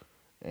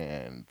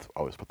 and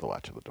always put the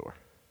latch on the door.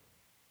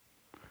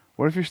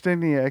 What if you're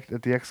staying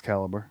at the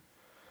Excalibur?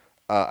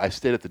 I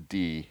stayed at the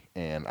D,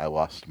 and I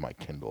lost my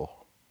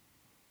Kindle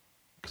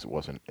because it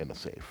wasn't in a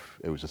safe.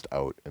 It was just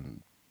out,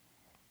 and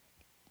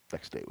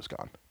next day it was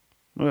gone.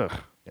 Ugh.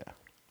 Yeah.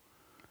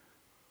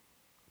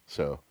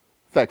 So,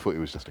 thankfully, it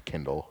was just a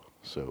Kindle,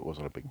 so it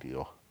wasn't a big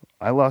deal.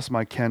 I lost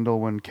my Kendall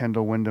when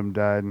Kendall Wyndham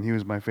died, and he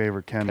was my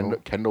favorite Kendall.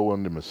 Kendall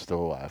Wyndham is still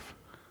alive.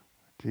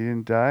 He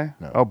didn't die?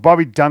 No. Oh,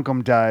 Bobby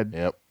Duncombe died.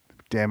 Yep.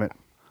 Damn it.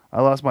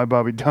 I lost my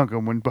Bobby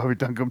Duncombe when Bobby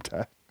Duncombe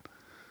died.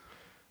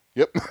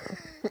 Yep.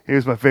 He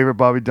was my favorite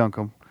Bobby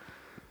Duncombe.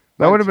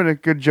 That would have been a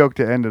good joke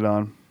to end it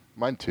on.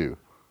 Mine too.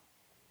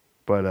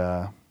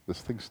 But,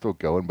 This thing's still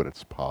going, but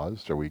it's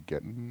paused. Are we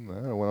getting... I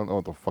don't know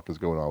what the fuck is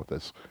going on with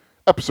this.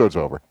 Episode's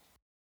over.